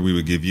reward we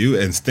would give you,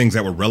 and things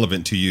that were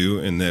relevant to you,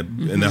 and that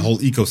and that whole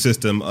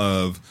ecosystem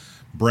of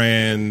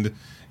brand,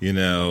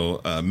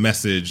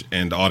 message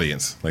and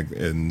audience,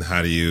 and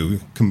how do you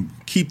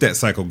keep that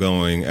cycle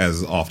going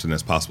as often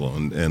as possible,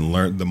 and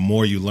learn. The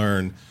more you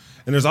learn,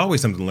 and there's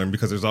always something to learn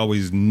because there's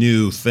always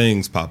new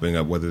things popping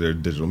up, whether they're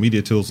digital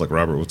media tools like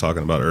Robert was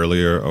talking about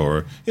earlier,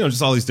 or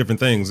just all these different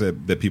things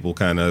that people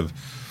kind of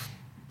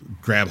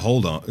grab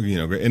hold on,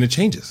 and it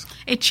changes.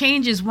 It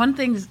changes. One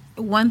thing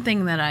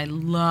that I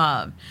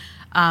love,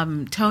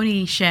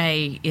 Tony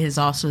Hsieh is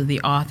also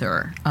the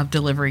author of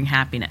Delivering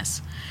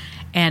Happiness.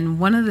 And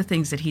one of the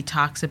things that he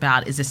talks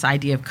about is this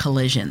idea of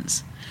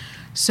collisions.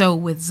 So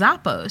with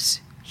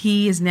Zappos,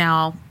 he is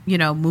now,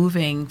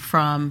 moving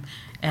from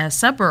a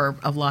suburb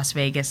of Las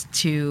Vegas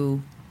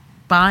to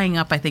buying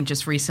up, I think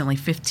just recently,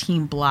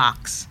 15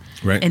 blocks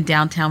in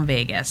downtown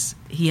Vegas.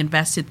 He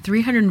invested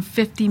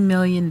 $350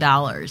 million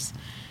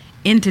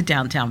into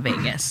downtown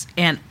Vegas.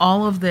 And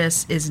all of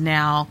this is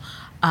now,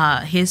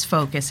 his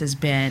focus has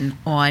been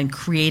on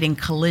creating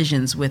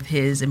collisions with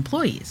his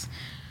employees.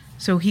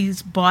 So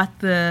he's bought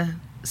the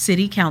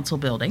city council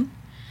building,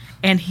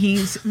 and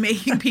he's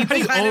making people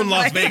own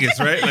Las Vegas,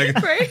 right?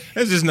 Right?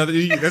 That's just another.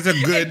 That's a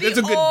good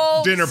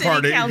dinner city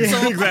party.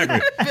 Council Exactly.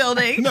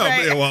 building. No,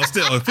 right? well,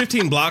 still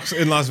 15 blocks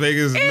in Las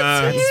Vegas.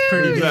 It's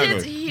pretty huge. big.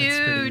 It's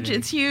huge.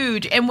 It's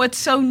huge. And what's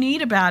so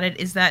neat about it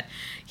is that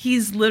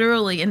he's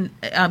literally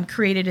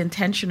created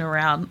intention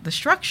around the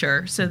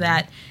structure so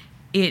that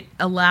it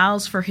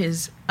allows for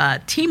his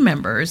team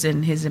members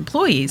and his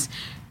employees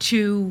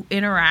to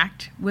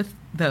interact with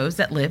those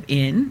that live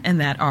in and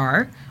that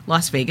are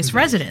Las Vegas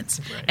residents.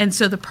 Right. And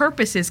so the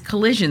purpose is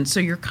collision. So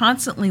you're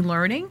constantly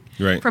learning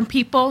Right. from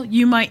people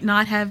you might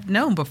not have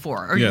known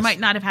before, or you Yes. might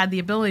not have had the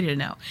ability to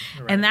know.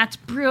 Right. And that's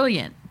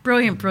brilliant.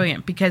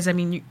 Brilliant. Because, I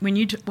mean, when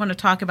you want to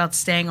talk about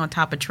staying on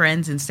top of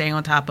trends and staying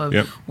on top of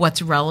Yep.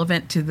 what's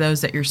relevant to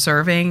those that you're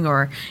serving,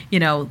 or,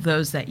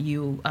 those that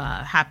you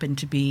happen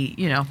to be,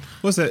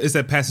 What's that? It's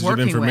that passage of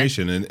working with.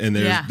 information, and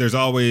there's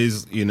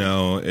always,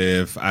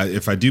 if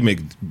I do make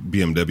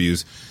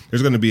BMWs,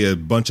 there's going to be a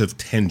bunch of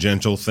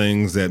tangential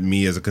things that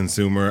me as a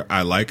consumer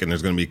I like, and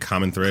there's going to be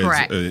common threads,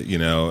 Correct.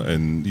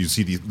 and you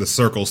see the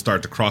circles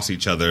start to cross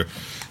each other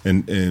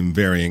in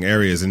varying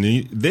areas, and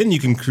then you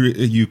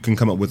can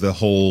come up with a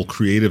whole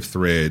creative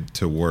thread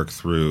to work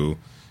through.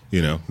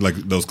 Like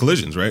those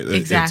collisions, right?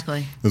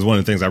 Exactly. It's one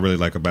of the things I really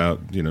like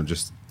about,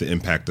 just the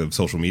impact of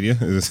social media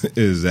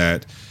is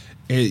that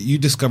you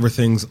discover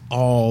things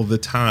all the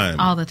time.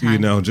 All the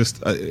time.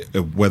 Just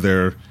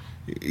whether,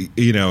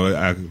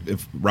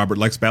 if Robert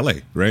likes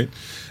ballet, right?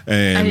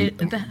 And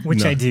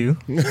Which I do.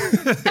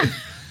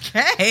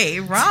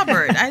 Hey,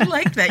 Robert, I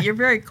like that. You're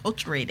very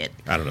culturated.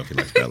 I don't know if he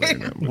likes ballet or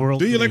not. but-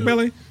 Worldly. Do you like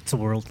ballet? It's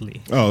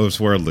worldly. Oh,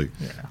 it's worldly.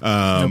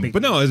 No big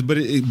But no, but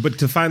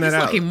to find He's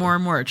that out. looking more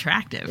and more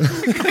attractive.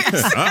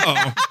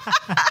 Uh-oh.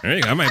 There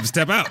you go. I might have to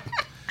step out.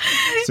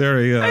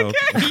 Sarah, You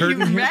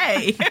curtain here?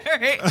 may.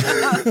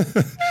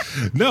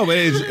 No,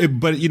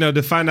 but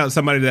to find out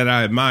somebody that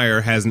I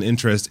admire has an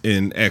interest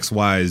in X,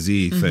 Y,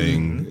 Z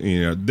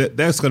thing,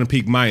 that's going to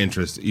pique my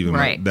interest even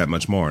Right. that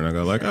much more. And I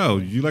go like, oh,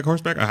 you like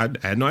horseback? I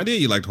had no idea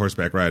you liked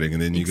horseback riding.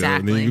 And then you go, and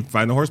Exactly. then you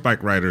find the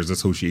Horseback Riders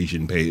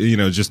Association page.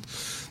 Just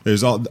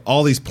there's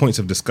all these points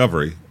of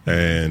discovery,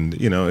 and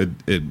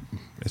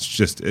it's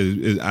just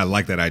I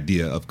like that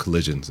idea of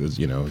collisions.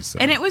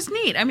 And it was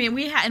neat. I mean,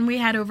 we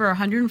had over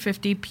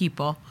 150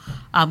 people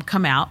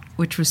come out,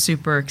 which was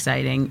super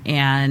exciting.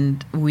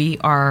 And we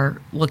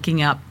are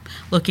looking at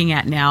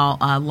now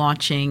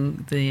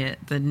launching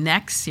the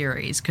next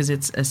series, because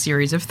it's a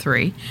series of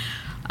 3.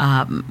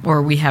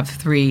 Or we have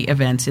 3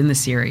 events in the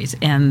series,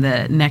 and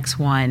the next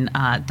one, ...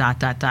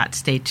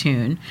 Stay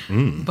tuned.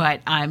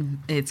 But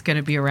it's going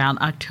to be around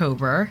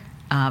October,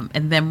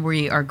 and then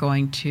we are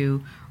going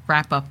to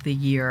wrap up the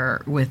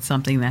year with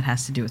something that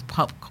has to do with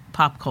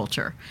pop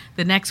culture.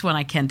 The next one,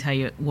 I can tell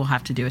you, will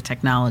have to do with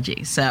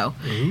technology. So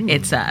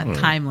it's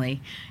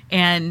timely.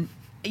 And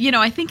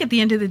I think at the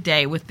end of the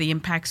day, with the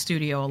Impact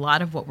Studio, a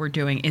lot of what we're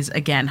doing is,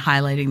 again,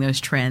 highlighting those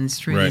trends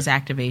through Right. these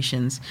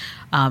activations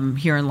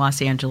here in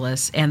Los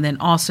Angeles, and then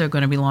also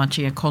going to be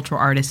launching a cultural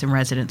artist in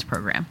residence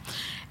program.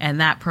 And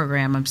that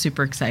program I'm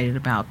super excited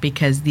about,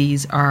 because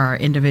these are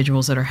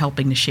individuals that are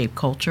helping to shape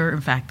culture.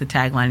 In fact, the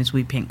tagline is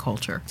 "We Paint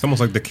Culture."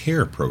 almost like the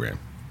CARE program,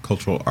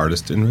 cultural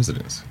artist in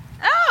residence.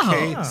 Oh.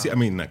 Kay, see, I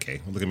mean, not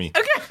Kay. Look at me.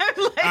 Okay.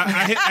 I'm like,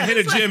 I hit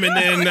a gym and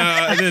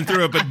then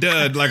threw up a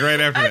dud like right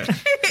after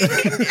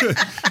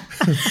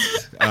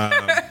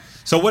that.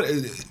 So what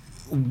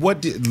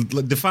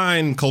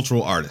define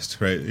cultural artist,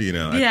 right? You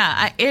know.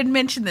 I had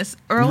mentioned this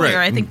earlier.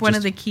 Right. I think one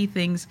of the key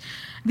things,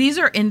 these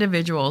are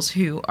individuals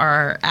who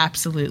are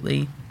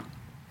absolutely,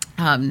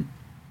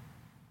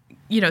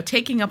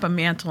 taking up a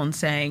mantle and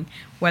saying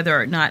whether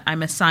or not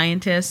I'm a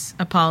scientist,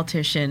 a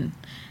politician,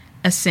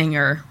 a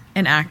singer,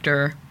 an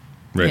actor,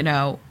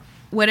 right.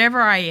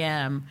 Whatever I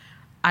am,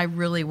 I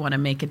really want to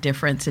make a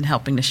difference in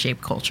helping to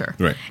shape culture.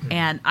 Right.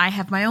 And I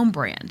have my own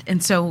brand.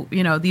 And so,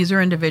 these are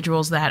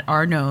individuals that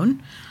are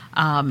known.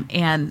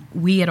 And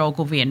we at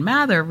Ogilvy and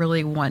Mather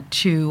really want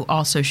to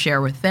also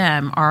share with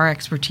them our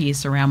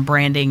expertise around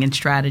branding and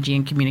strategy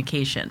and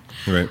communication,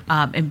 right.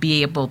 And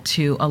be able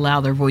to allow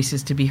their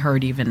voices to be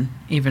heard even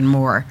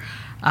more,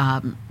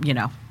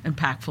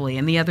 impactfully.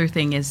 And the other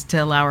thing is to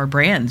allow our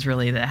brands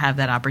really to have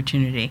that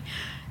opportunity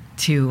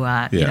to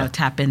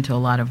tap into a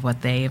lot of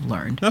what they've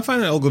learned. I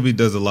find that Ogilvy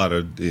does a lot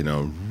of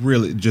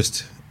really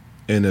just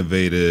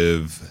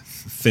innovative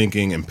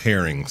thinking and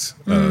pairings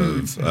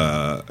of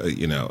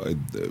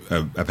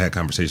I've had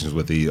conversations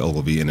with the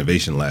Ogilvy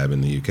Innovation Lab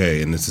in the UK,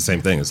 and it's the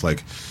same thing. It's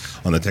like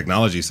on the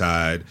technology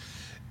side,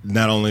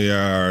 not only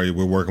are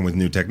we working with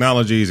new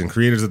technologies and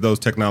creators of those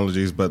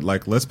technologies, but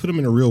like let's put them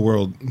in a real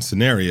world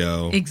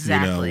scenario,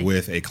 exactly.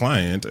 With a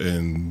client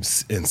and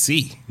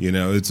see,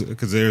 it's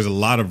because there's a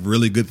lot of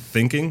really good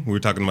thinking. We were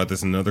talking about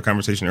this in another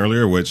conversation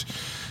earlier, which,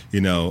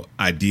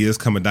 ideas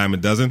come a dime a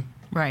dozen.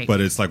 Right.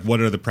 But it's like, what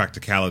are the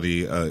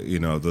practicality,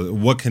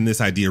 what can this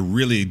idea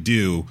really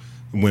do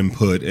when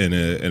put in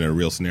a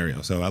real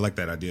scenario? So I like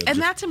that idea. And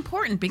that's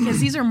important because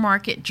these are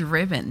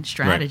market-driven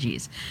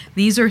strategies. Right.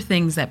 These are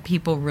things that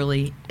people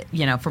really,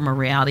 from a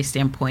reality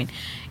standpoint,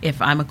 if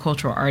I'm a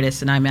cultural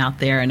artist and I'm out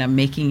there and I'm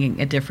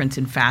making a difference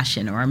in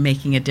fashion or I'm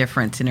making a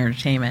difference in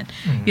entertainment,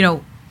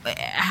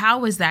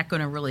 how is that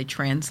going to really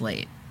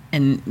translate?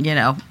 And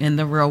in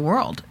the real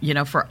world,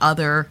 for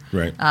other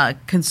right.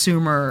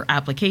 Consumer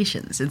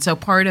applications, and so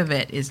part of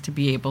it is to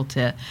be able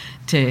to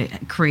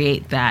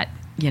create that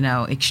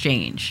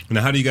exchange.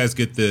 Now, how do you guys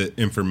get the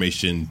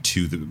information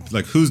to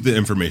who's the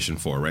information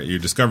for? Right, you're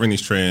discovering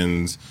these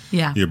trends.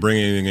 Yeah, you're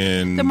bringing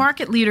in the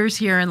market leaders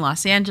here in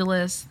Los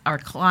Angeles, our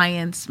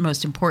clients,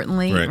 most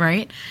importantly,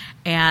 right?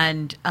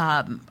 And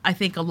I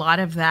think a lot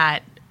of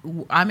that.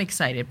 I'm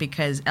excited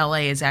because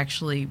LA is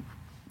actually.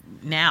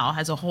 Now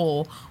has a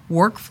whole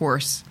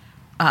workforce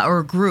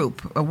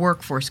a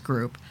workforce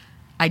group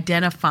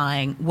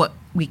identifying what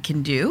we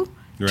can do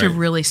to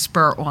really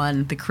spur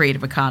on the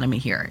creative economy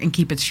here and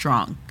keep it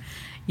strong.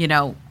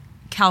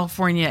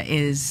 California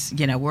is,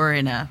 we're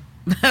in a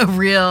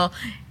real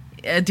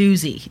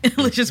doozy.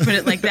 Let's just put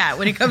it like that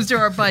when it comes to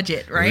our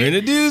budget, right? We're in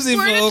a doozy,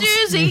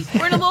 folks.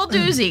 We're in a little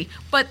doozy.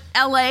 But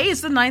LA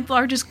is the 9th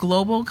largest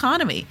global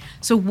economy.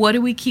 So what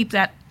do we keep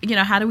that,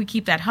 how do we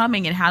keep that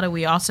humming, and how do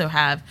we also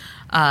have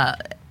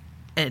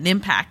an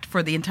impact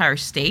for the entire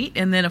state?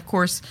 And then, of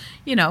course,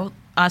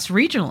 us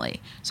regionally.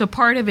 So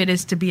part of it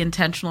is to be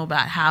intentional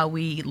about how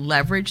we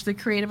leverage the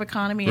creative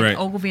economy. Right. And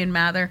Ogilvy and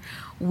Mather,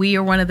 we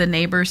are one of the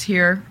neighbors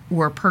here.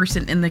 We're a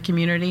person in the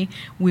community.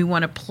 We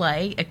want to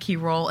play a key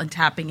role in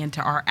tapping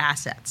into our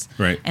assets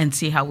and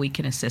see how we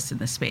can assist in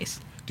this space.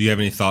 Do you have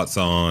any thoughts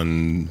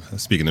on,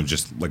 speaking of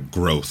just like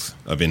growth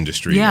of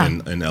industry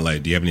in LA,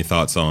 do you have any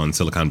thoughts on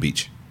Silicon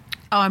Beach?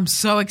 Oh, I'm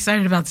so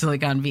excited about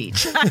Silicon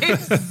Beach. I'm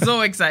so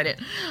excited.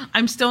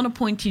 I'm still an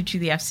appointee to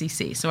the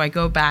FCC, so I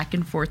go back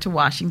and forth to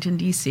Washington,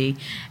 D.C.,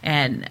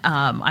 and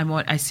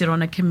I sit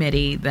on a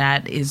committee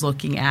that is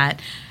looking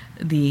at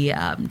the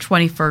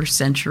 21st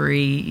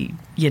century,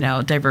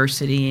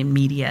 diversity and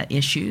media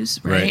issues,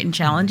 right, and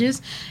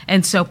challenges.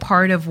 And so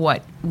part of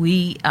what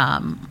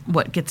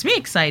what gets me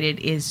excited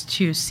is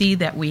to see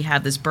that we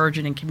have this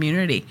burgeoning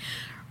community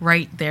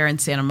right there in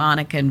Santa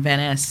Monica and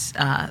Venice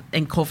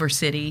and Culver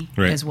City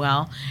as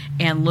well,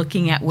 and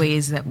looking at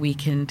ways that we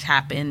can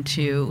tap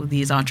into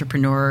these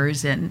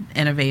entrepreneurs and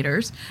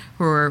innovators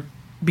who are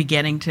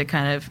beginning to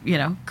kind of,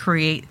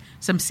 create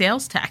some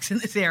sales tax in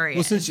this area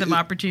and some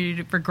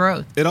opportunity for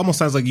growth. It almost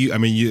sounds like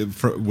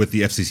with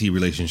the FCC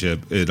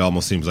relationship, it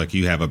almost seems like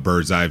you have a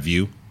bird's eye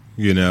view,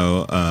 and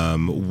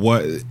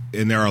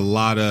there are a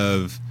lot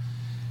of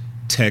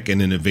tech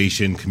and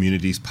innovation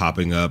communities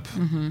popping up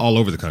all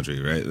over the country,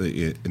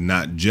 right?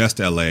 Not just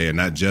LA and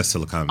not just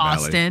Silicon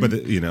Valley, but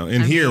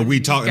we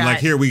talk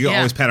here we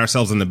always pat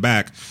ourselves on the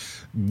back.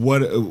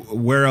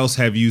 Where else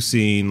have you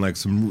seen like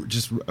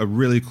just a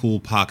really cool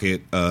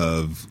pocket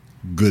of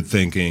good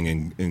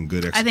thinking and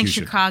good execution? I think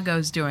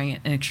Chicago's doing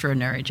an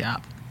extraordinary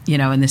job,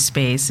 in this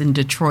space. In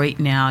Detroit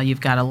now,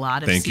 you've got a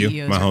lot of CEOs. Thank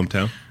you, my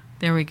hometown.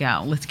 There we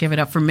go. Let's give it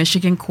up for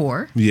Michigan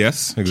Core.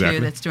 Yes, exactly.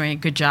 Too, that's doing a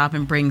good job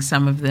and bringing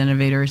some of the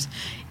innovators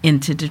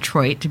into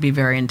Detroit to be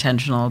very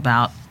intentional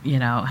about,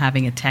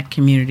 having a tech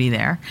community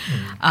there.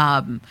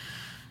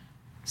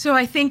 So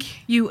I think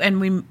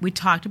we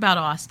talked about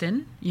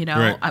Austin,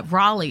 Right.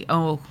 Raleigh.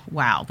 Oh,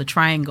 wow. The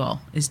Triangle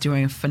is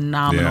doing a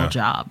phenomenal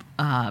job.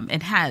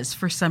 It has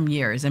for some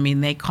years. I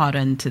mean, they caught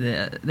on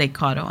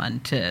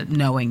to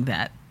knowing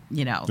that,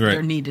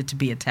 there needed to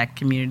be a tech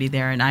community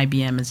there, and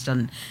IBM has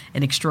done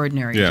an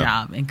extraordinary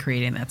job in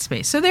creating that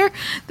space. So there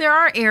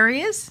are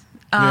areas.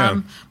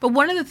 But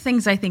one of the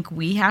things I think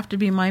we have to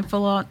be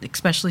mindful of,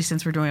 especially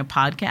since we're doing a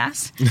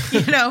podcast,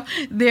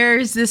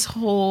 there's this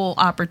whole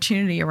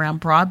opportunity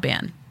around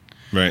broadband.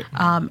 Right.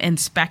 And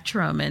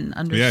spectrum and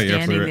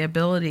understanding the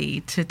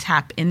ability to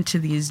tap into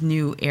these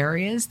new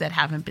areas that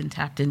haven't been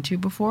tapped into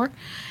before.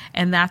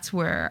 And that's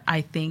where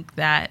I think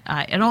that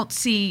I don't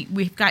see,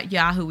 we've got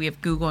Yahoo, we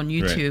have Google and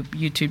YouTube.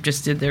 Right. YouTube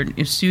just did their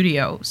new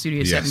Studio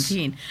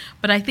 17.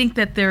 But I think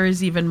that there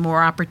is even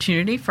more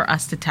opportunity for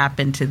us to tap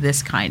into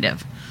this kind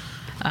of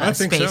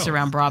space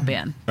around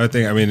broadband.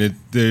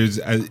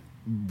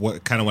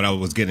 What I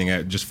was getting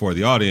at just for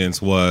the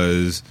audience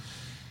was,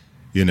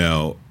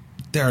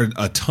 there are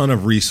a ton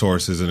of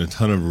resources and a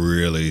ton of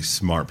really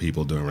smart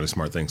people doing really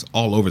smart things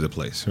all over the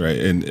place, right?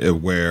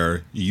 And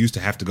where you used to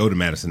have to go to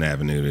Madison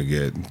Avenue to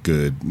get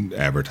good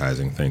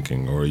advertising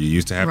thinking, or you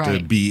used to have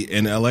to be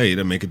in LA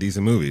to make a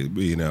decent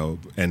movie,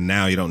 and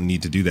now you don't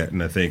need to do that.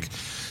 And I think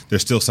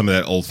there's still some of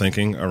that old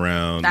thinking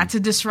around. That's a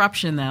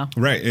disruption, though.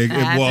 Right.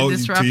 That's a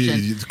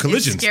disruption.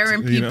 Collisions. It's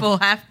scaring people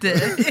have to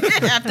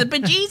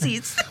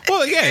bejeezies.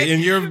 Well, yeah,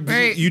 and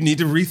you need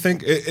to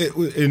rethink it.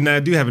 And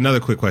I do have another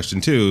quick question,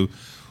 too.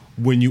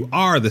 When you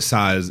are the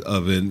size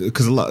of it,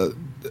 because a lot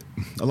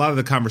of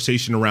the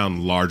conversation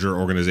around larger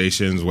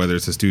organizations, whether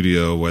it's a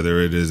studio,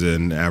 whether it is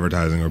an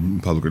advertising or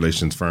public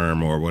relations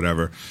firm or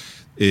whatever,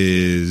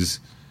 is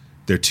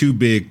they're too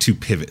big to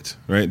pivot,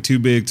 right? Too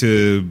big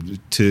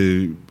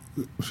to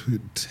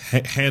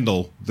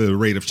handle the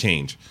rate of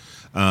change.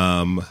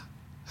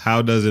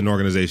 How does an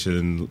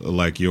organization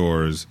like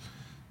yours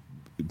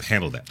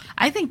handle that?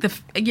 I think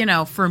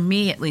for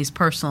me, at least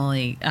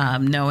personally,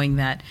 knowing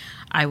that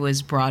I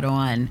was brought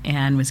on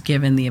and was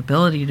given the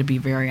ability to be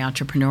very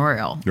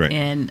entrepreneurial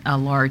in a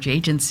large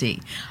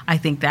agency, I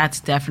think that's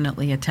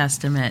definitely a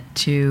testament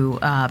to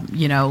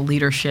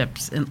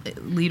leaderships and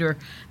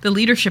the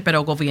leadership at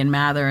Ogilvy and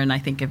Mather, and I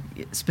think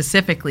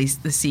specifically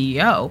the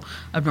CEO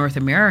of North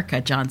America,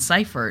 John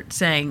Seifert,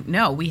 saying,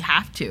 no, we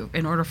have to,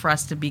 in order for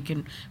us to be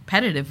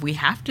competitive, we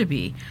have to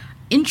be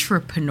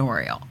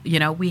intrapreneurial.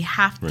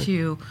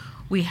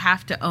 We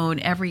have to own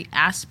every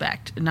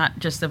aspect, not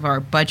just of our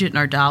budget and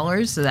our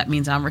dollars. So that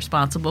means I'm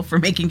responsible for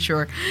making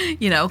sure,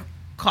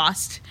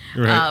 cost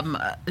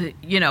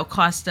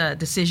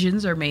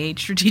decisions are made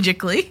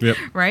strategically,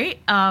 right?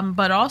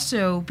 But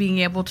also being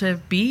able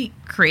to be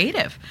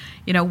creative.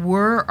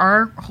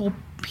 Our whole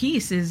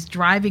piece is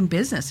driving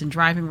business and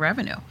driving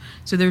revenue.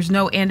 So there's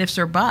no and ifs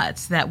or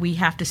buts, that we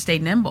have to stay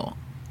nimble.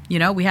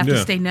 We have to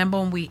stay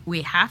nimble, and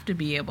we have to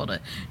be able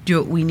to do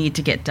what we need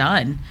to get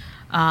done.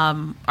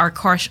 Our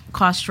cost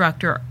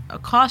structure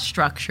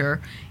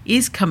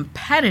is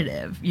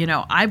competitive.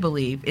 I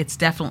believe it's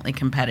definitely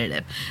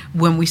competitive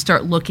when we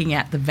start looking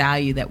at the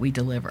value that we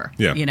deliver,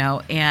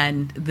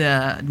 and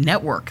the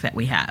network that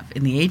we have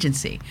in the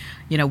agency.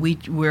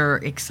 We're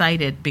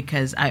excited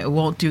because I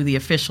won't do the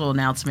official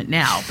announcement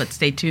now, but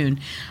stay tuned.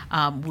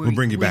 We'll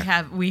bring you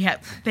back. We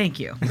have.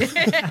 Thank you.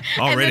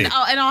 Already. and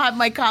I'll have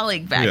my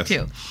colleague back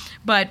too.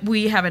 But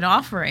we have an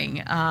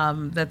offering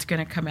that's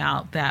going to come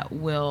out that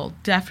will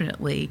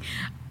definitely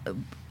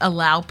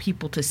allow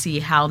people to see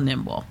how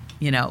nimble,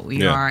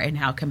 we are, and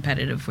how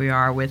competitive we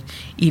are with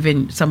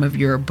even some of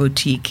your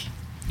boutique,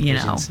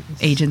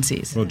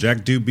 agencies. Well,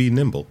 Jack, do be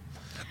nimble.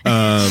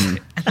 I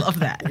love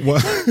that.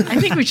 I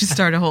think we should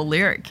start a whole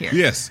lyric here.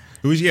 Yes.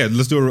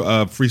 Let's do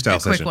a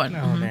freestyle session. Quick one.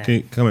 Oh, can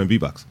you come in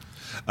beatbox?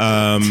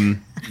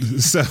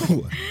 So,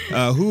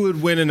 who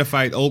would win in a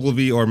fight,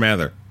 Ogilvy or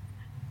Mather?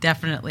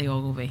 Definitely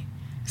Ogilvy.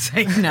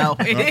 Say no.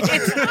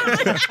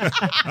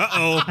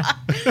 Uh-oh.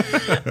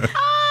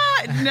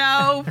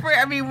 No.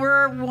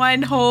 We're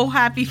one whole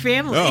happy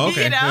family. Oh,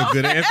 okay.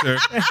 Good answer.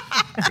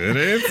 Good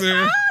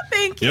answer.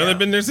 Thank you. You've only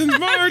been there since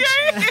March.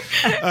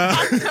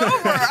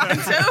 October.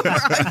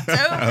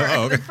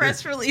 Oh, okay. The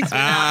press release went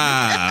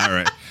out. All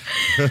right.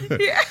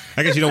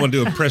 I guess you don't want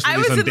to do a press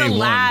release on day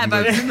one. I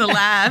was in the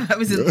lab.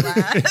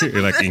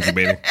 You're like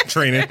incubating,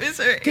 training,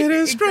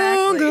 getting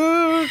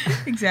stronger.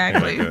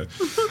 Exactly.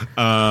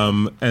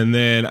 And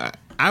then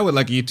I would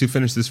like you to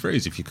finish this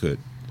phrase if you could.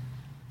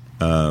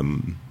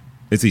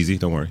 It's easy.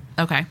 Don't worry.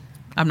 Okay.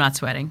 I'm not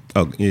sweating.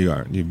 Oh, you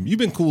are. You've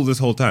been cool this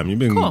whole time. You've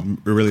been cool.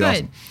 Really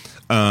Good.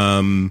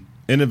 Awesome.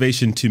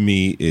 Innovation to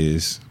me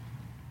is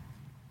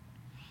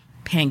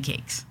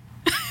pancakes.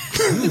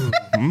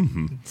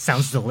 Mm-hmm.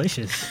 Sounds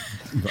delicious.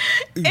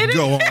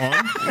 Go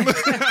on.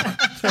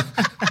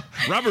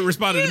 Robert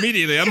responded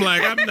immediately. I'm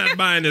like, I'm not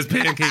buying this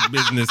pancake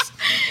business.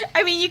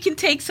 You can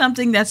take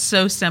something that's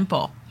so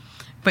simple,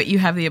 but you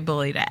have the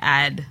ability to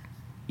add,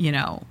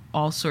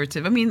 all sorts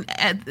of.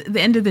 At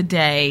the end of the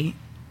day,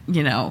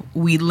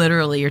 we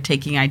literally are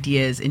taking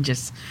ideas and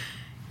just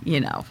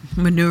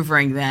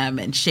maneuvering them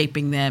and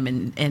shaping them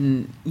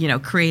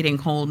and creating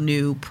whole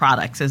new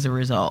products as a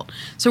result.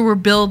 So we're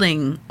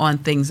building on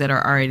things that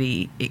are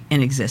already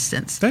in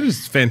existence. That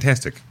is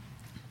fantastic.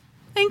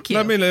 Thank you.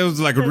 I mean, it was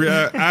like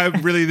I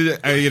really did.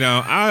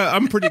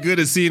 I'm pretty good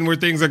at seeing where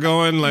things are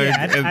going. Like,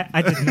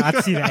 I did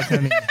not see that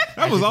coming.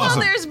 That was awesome.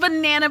 Well, there's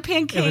banana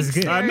pancakes. It was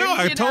good. I know.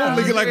 I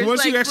totally like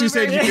once you actually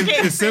said you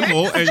can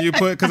assemble and you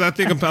put, because I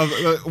think about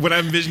when I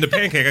envision the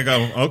pancake, I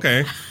go,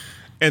 okay.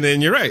 And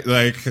then you're right.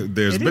 Like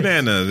there's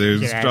banana,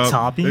 there's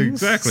toppings,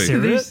 exactly.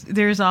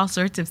 There's all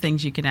sorts of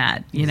things you can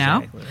add.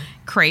 Exactly.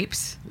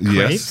 Crepes.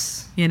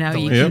 Yes. You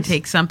can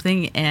take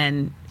something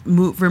and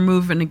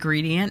remove an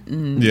ingredient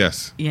and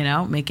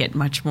make it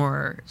much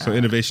more. So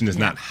innovation is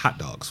not hot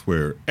dogs,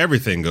 where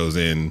everything goes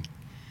in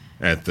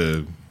at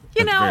the.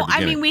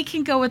 I mean, we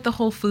can go with the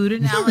whole food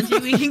analogy.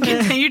 We can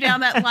continue down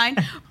that line.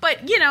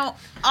 But,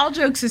 all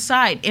jokes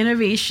aside,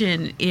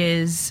 innovation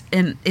is,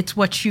 and it's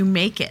what you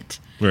make it,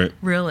 right?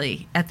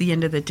 Really, at the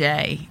end of the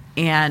day.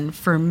 And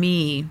for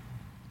me,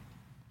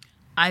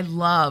 I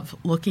love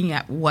looking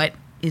at what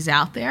is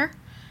out there.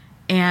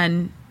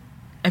 And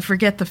I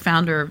forget the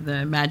founder of the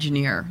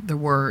Imagineer, the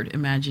word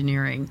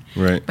Imagineering.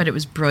 Right. But it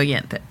was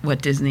brilliant that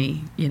what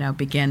Disney,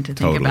 began to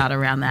think about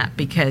around that,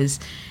 because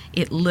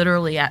it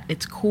literally at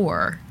its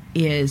core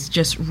is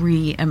just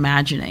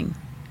reimagining.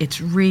 It's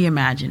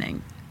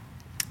reimagining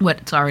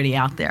what's already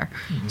out there.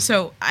 Mm-hmm.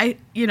 So I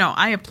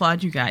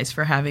applaud you guys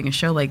for having a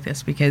show like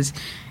this, because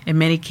in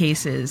many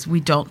cases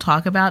we don't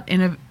talk about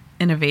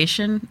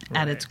innovation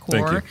at its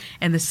core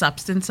and the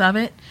substance of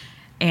it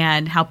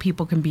and how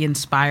people can be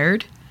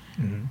inspired.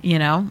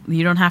 Mm-hmm.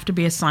 You don't have to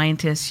be a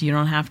scientist. You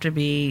don't have to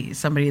be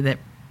somebody that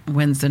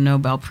wins the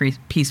Nobel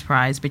Peace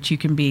Prize, but you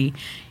can be,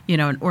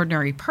 an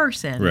ordinary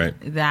person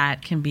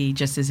that can be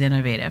just as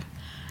innovative.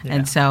 Yeah.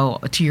 And so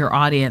to your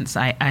audience,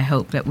 I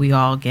hope that we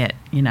all get,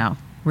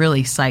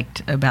 really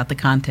psyched about the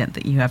content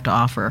that you have to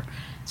offer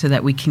so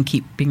that we can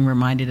keep being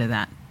reminded of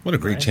that. What a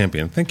great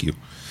champion. Thank you.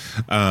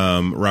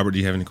 Robert, do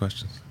you have any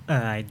questions?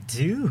 I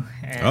do.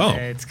 And,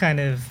 it's kind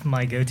of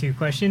my go-to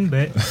question,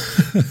 but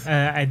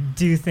I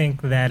do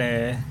think that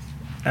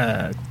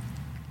a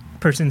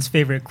person's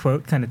favorite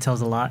quote kind of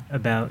tells a lot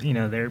about,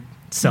 their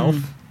self.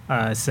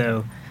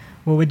 So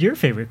what would your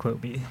favorite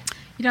quote be?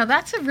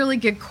 That's a really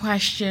good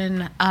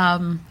question.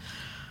 And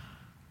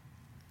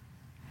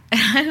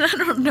I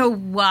don't know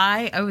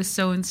why I was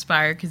so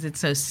inspired, because it's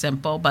so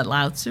simple, but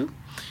Lao Tzu,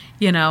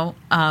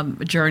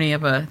 journey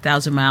of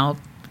 1,000 miles.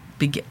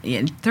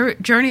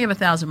 Journey of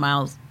 1,000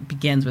 miles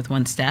begins with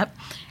one step.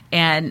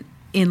 And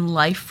in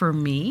life for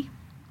me,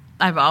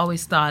 I've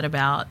always thought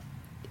about,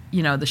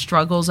 the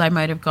struggles I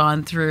might have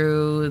gone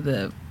through,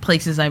 the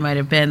places I might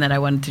have been that I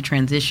wanted to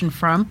transition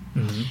from.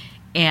 Mm-hmm.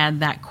 And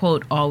that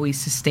quote always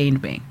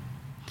sustained me,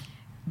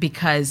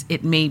 because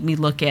it made me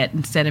look at,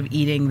 instead of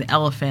eating the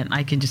elephant,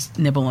 I can just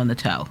nibble on the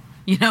toe.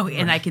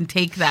 And I can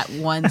take that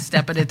one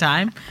step at a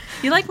time.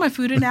 You like my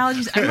food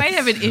analogies? I might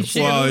have an issue.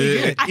 Well,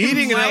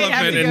 eating an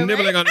elephant and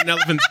nibbling on an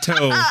elephant's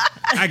toe,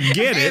 I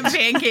get it. And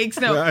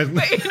pancakes, no.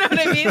 But you know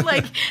what I mean?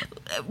 Like,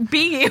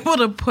 being able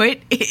to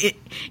put,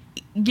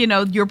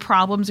 your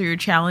problems or your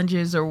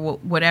challenges or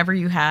whatever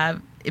you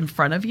have in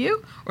front of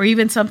you, or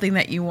even something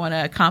that you want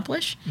to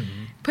accomplish,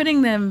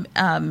 putting them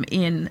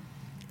in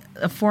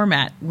a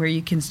format where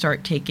you can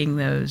start taking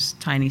those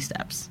tiny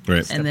steps,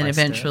 and then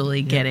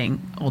eventually getting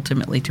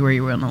ultimately to where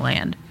you want to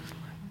land.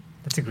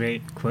 That's a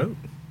great quote.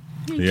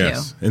 Thank you.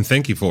 And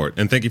thank you for it,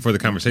 and thank you for the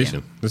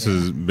conversation. This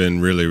has been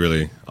really,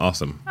 really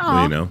awesome.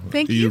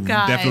 Thank you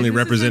guys. Definitely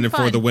represented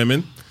for the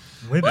women.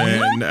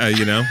 And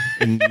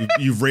and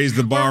you've raised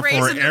the bar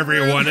for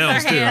everyone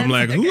else too. I'm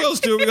like, who else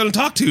are we going to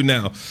talk to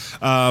now?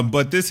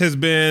 But this has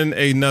been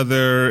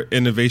another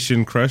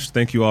Innovation Crush.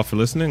 Thank you all for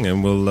listening,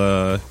 and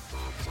we'll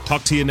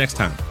talk to you next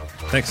time.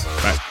 Thanks.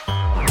 Bye.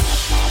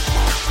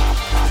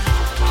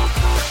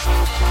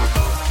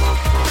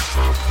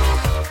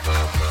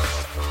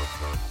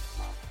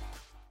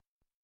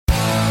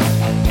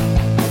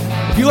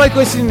 If you like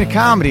listening to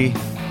comedy,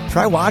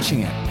 try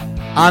watching it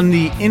on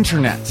the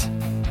internet.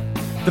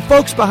 The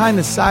folks behind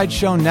the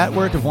Sideshow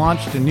Network have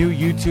launched a new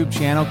YouTube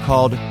channel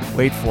called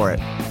Wait For It.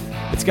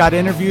 It's got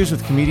interviews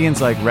with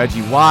comedians like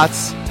Reggie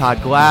Watts,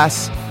 Todd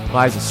Glass,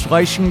 Liza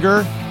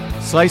Schlesinger.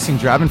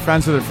 I've been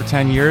friends with her for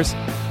 10 years.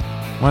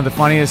 One of the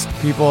funniest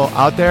people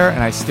out there,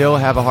 and I still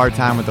have a hard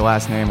time with the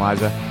last name,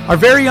 Liza. Our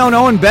very own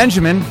Owen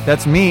Benjamin,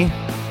 that's me,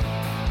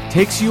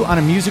 takes you on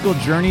a musical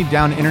journey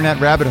down internet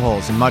rabbit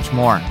holes and much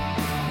more.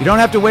 You don't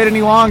have to wait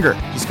any longer.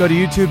 Just go to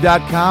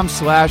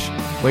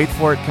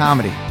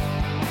youtube.com/waitforitcomedy.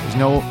 There's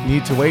no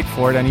need to wait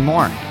for it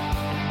anymore,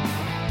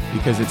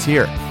 because it's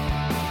here,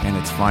 and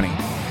it's funny,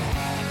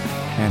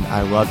 and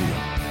I love you.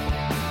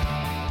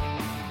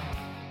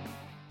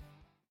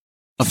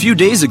 A few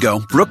days ago,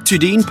 Brooke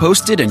Tudine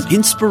posted an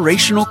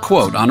inspirational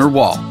quote on her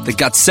wall that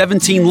got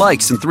 17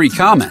 likes and 3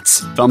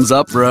 comments. Thumbs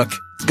up, Brooke.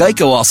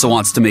 Geico also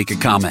wants to make a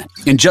comment.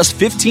 In just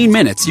 15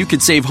 minutes, you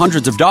could save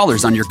hundreds of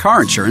dollars on your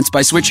car insurance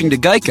by switching to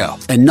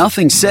Geico. And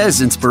nothing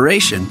says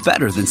inspiration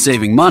better than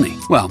saving money.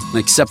 Well,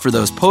 except for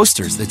those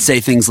posters that say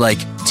things like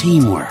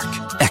teamwork,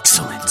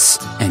 excellence,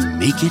 and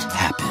make it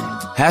happen.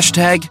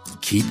 Hashtag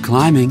keep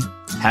climbing.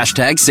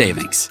 Hashtag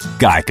savings.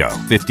 Geico.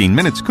 15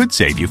 minutes could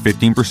save you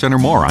 15% or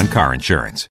more on car insurance.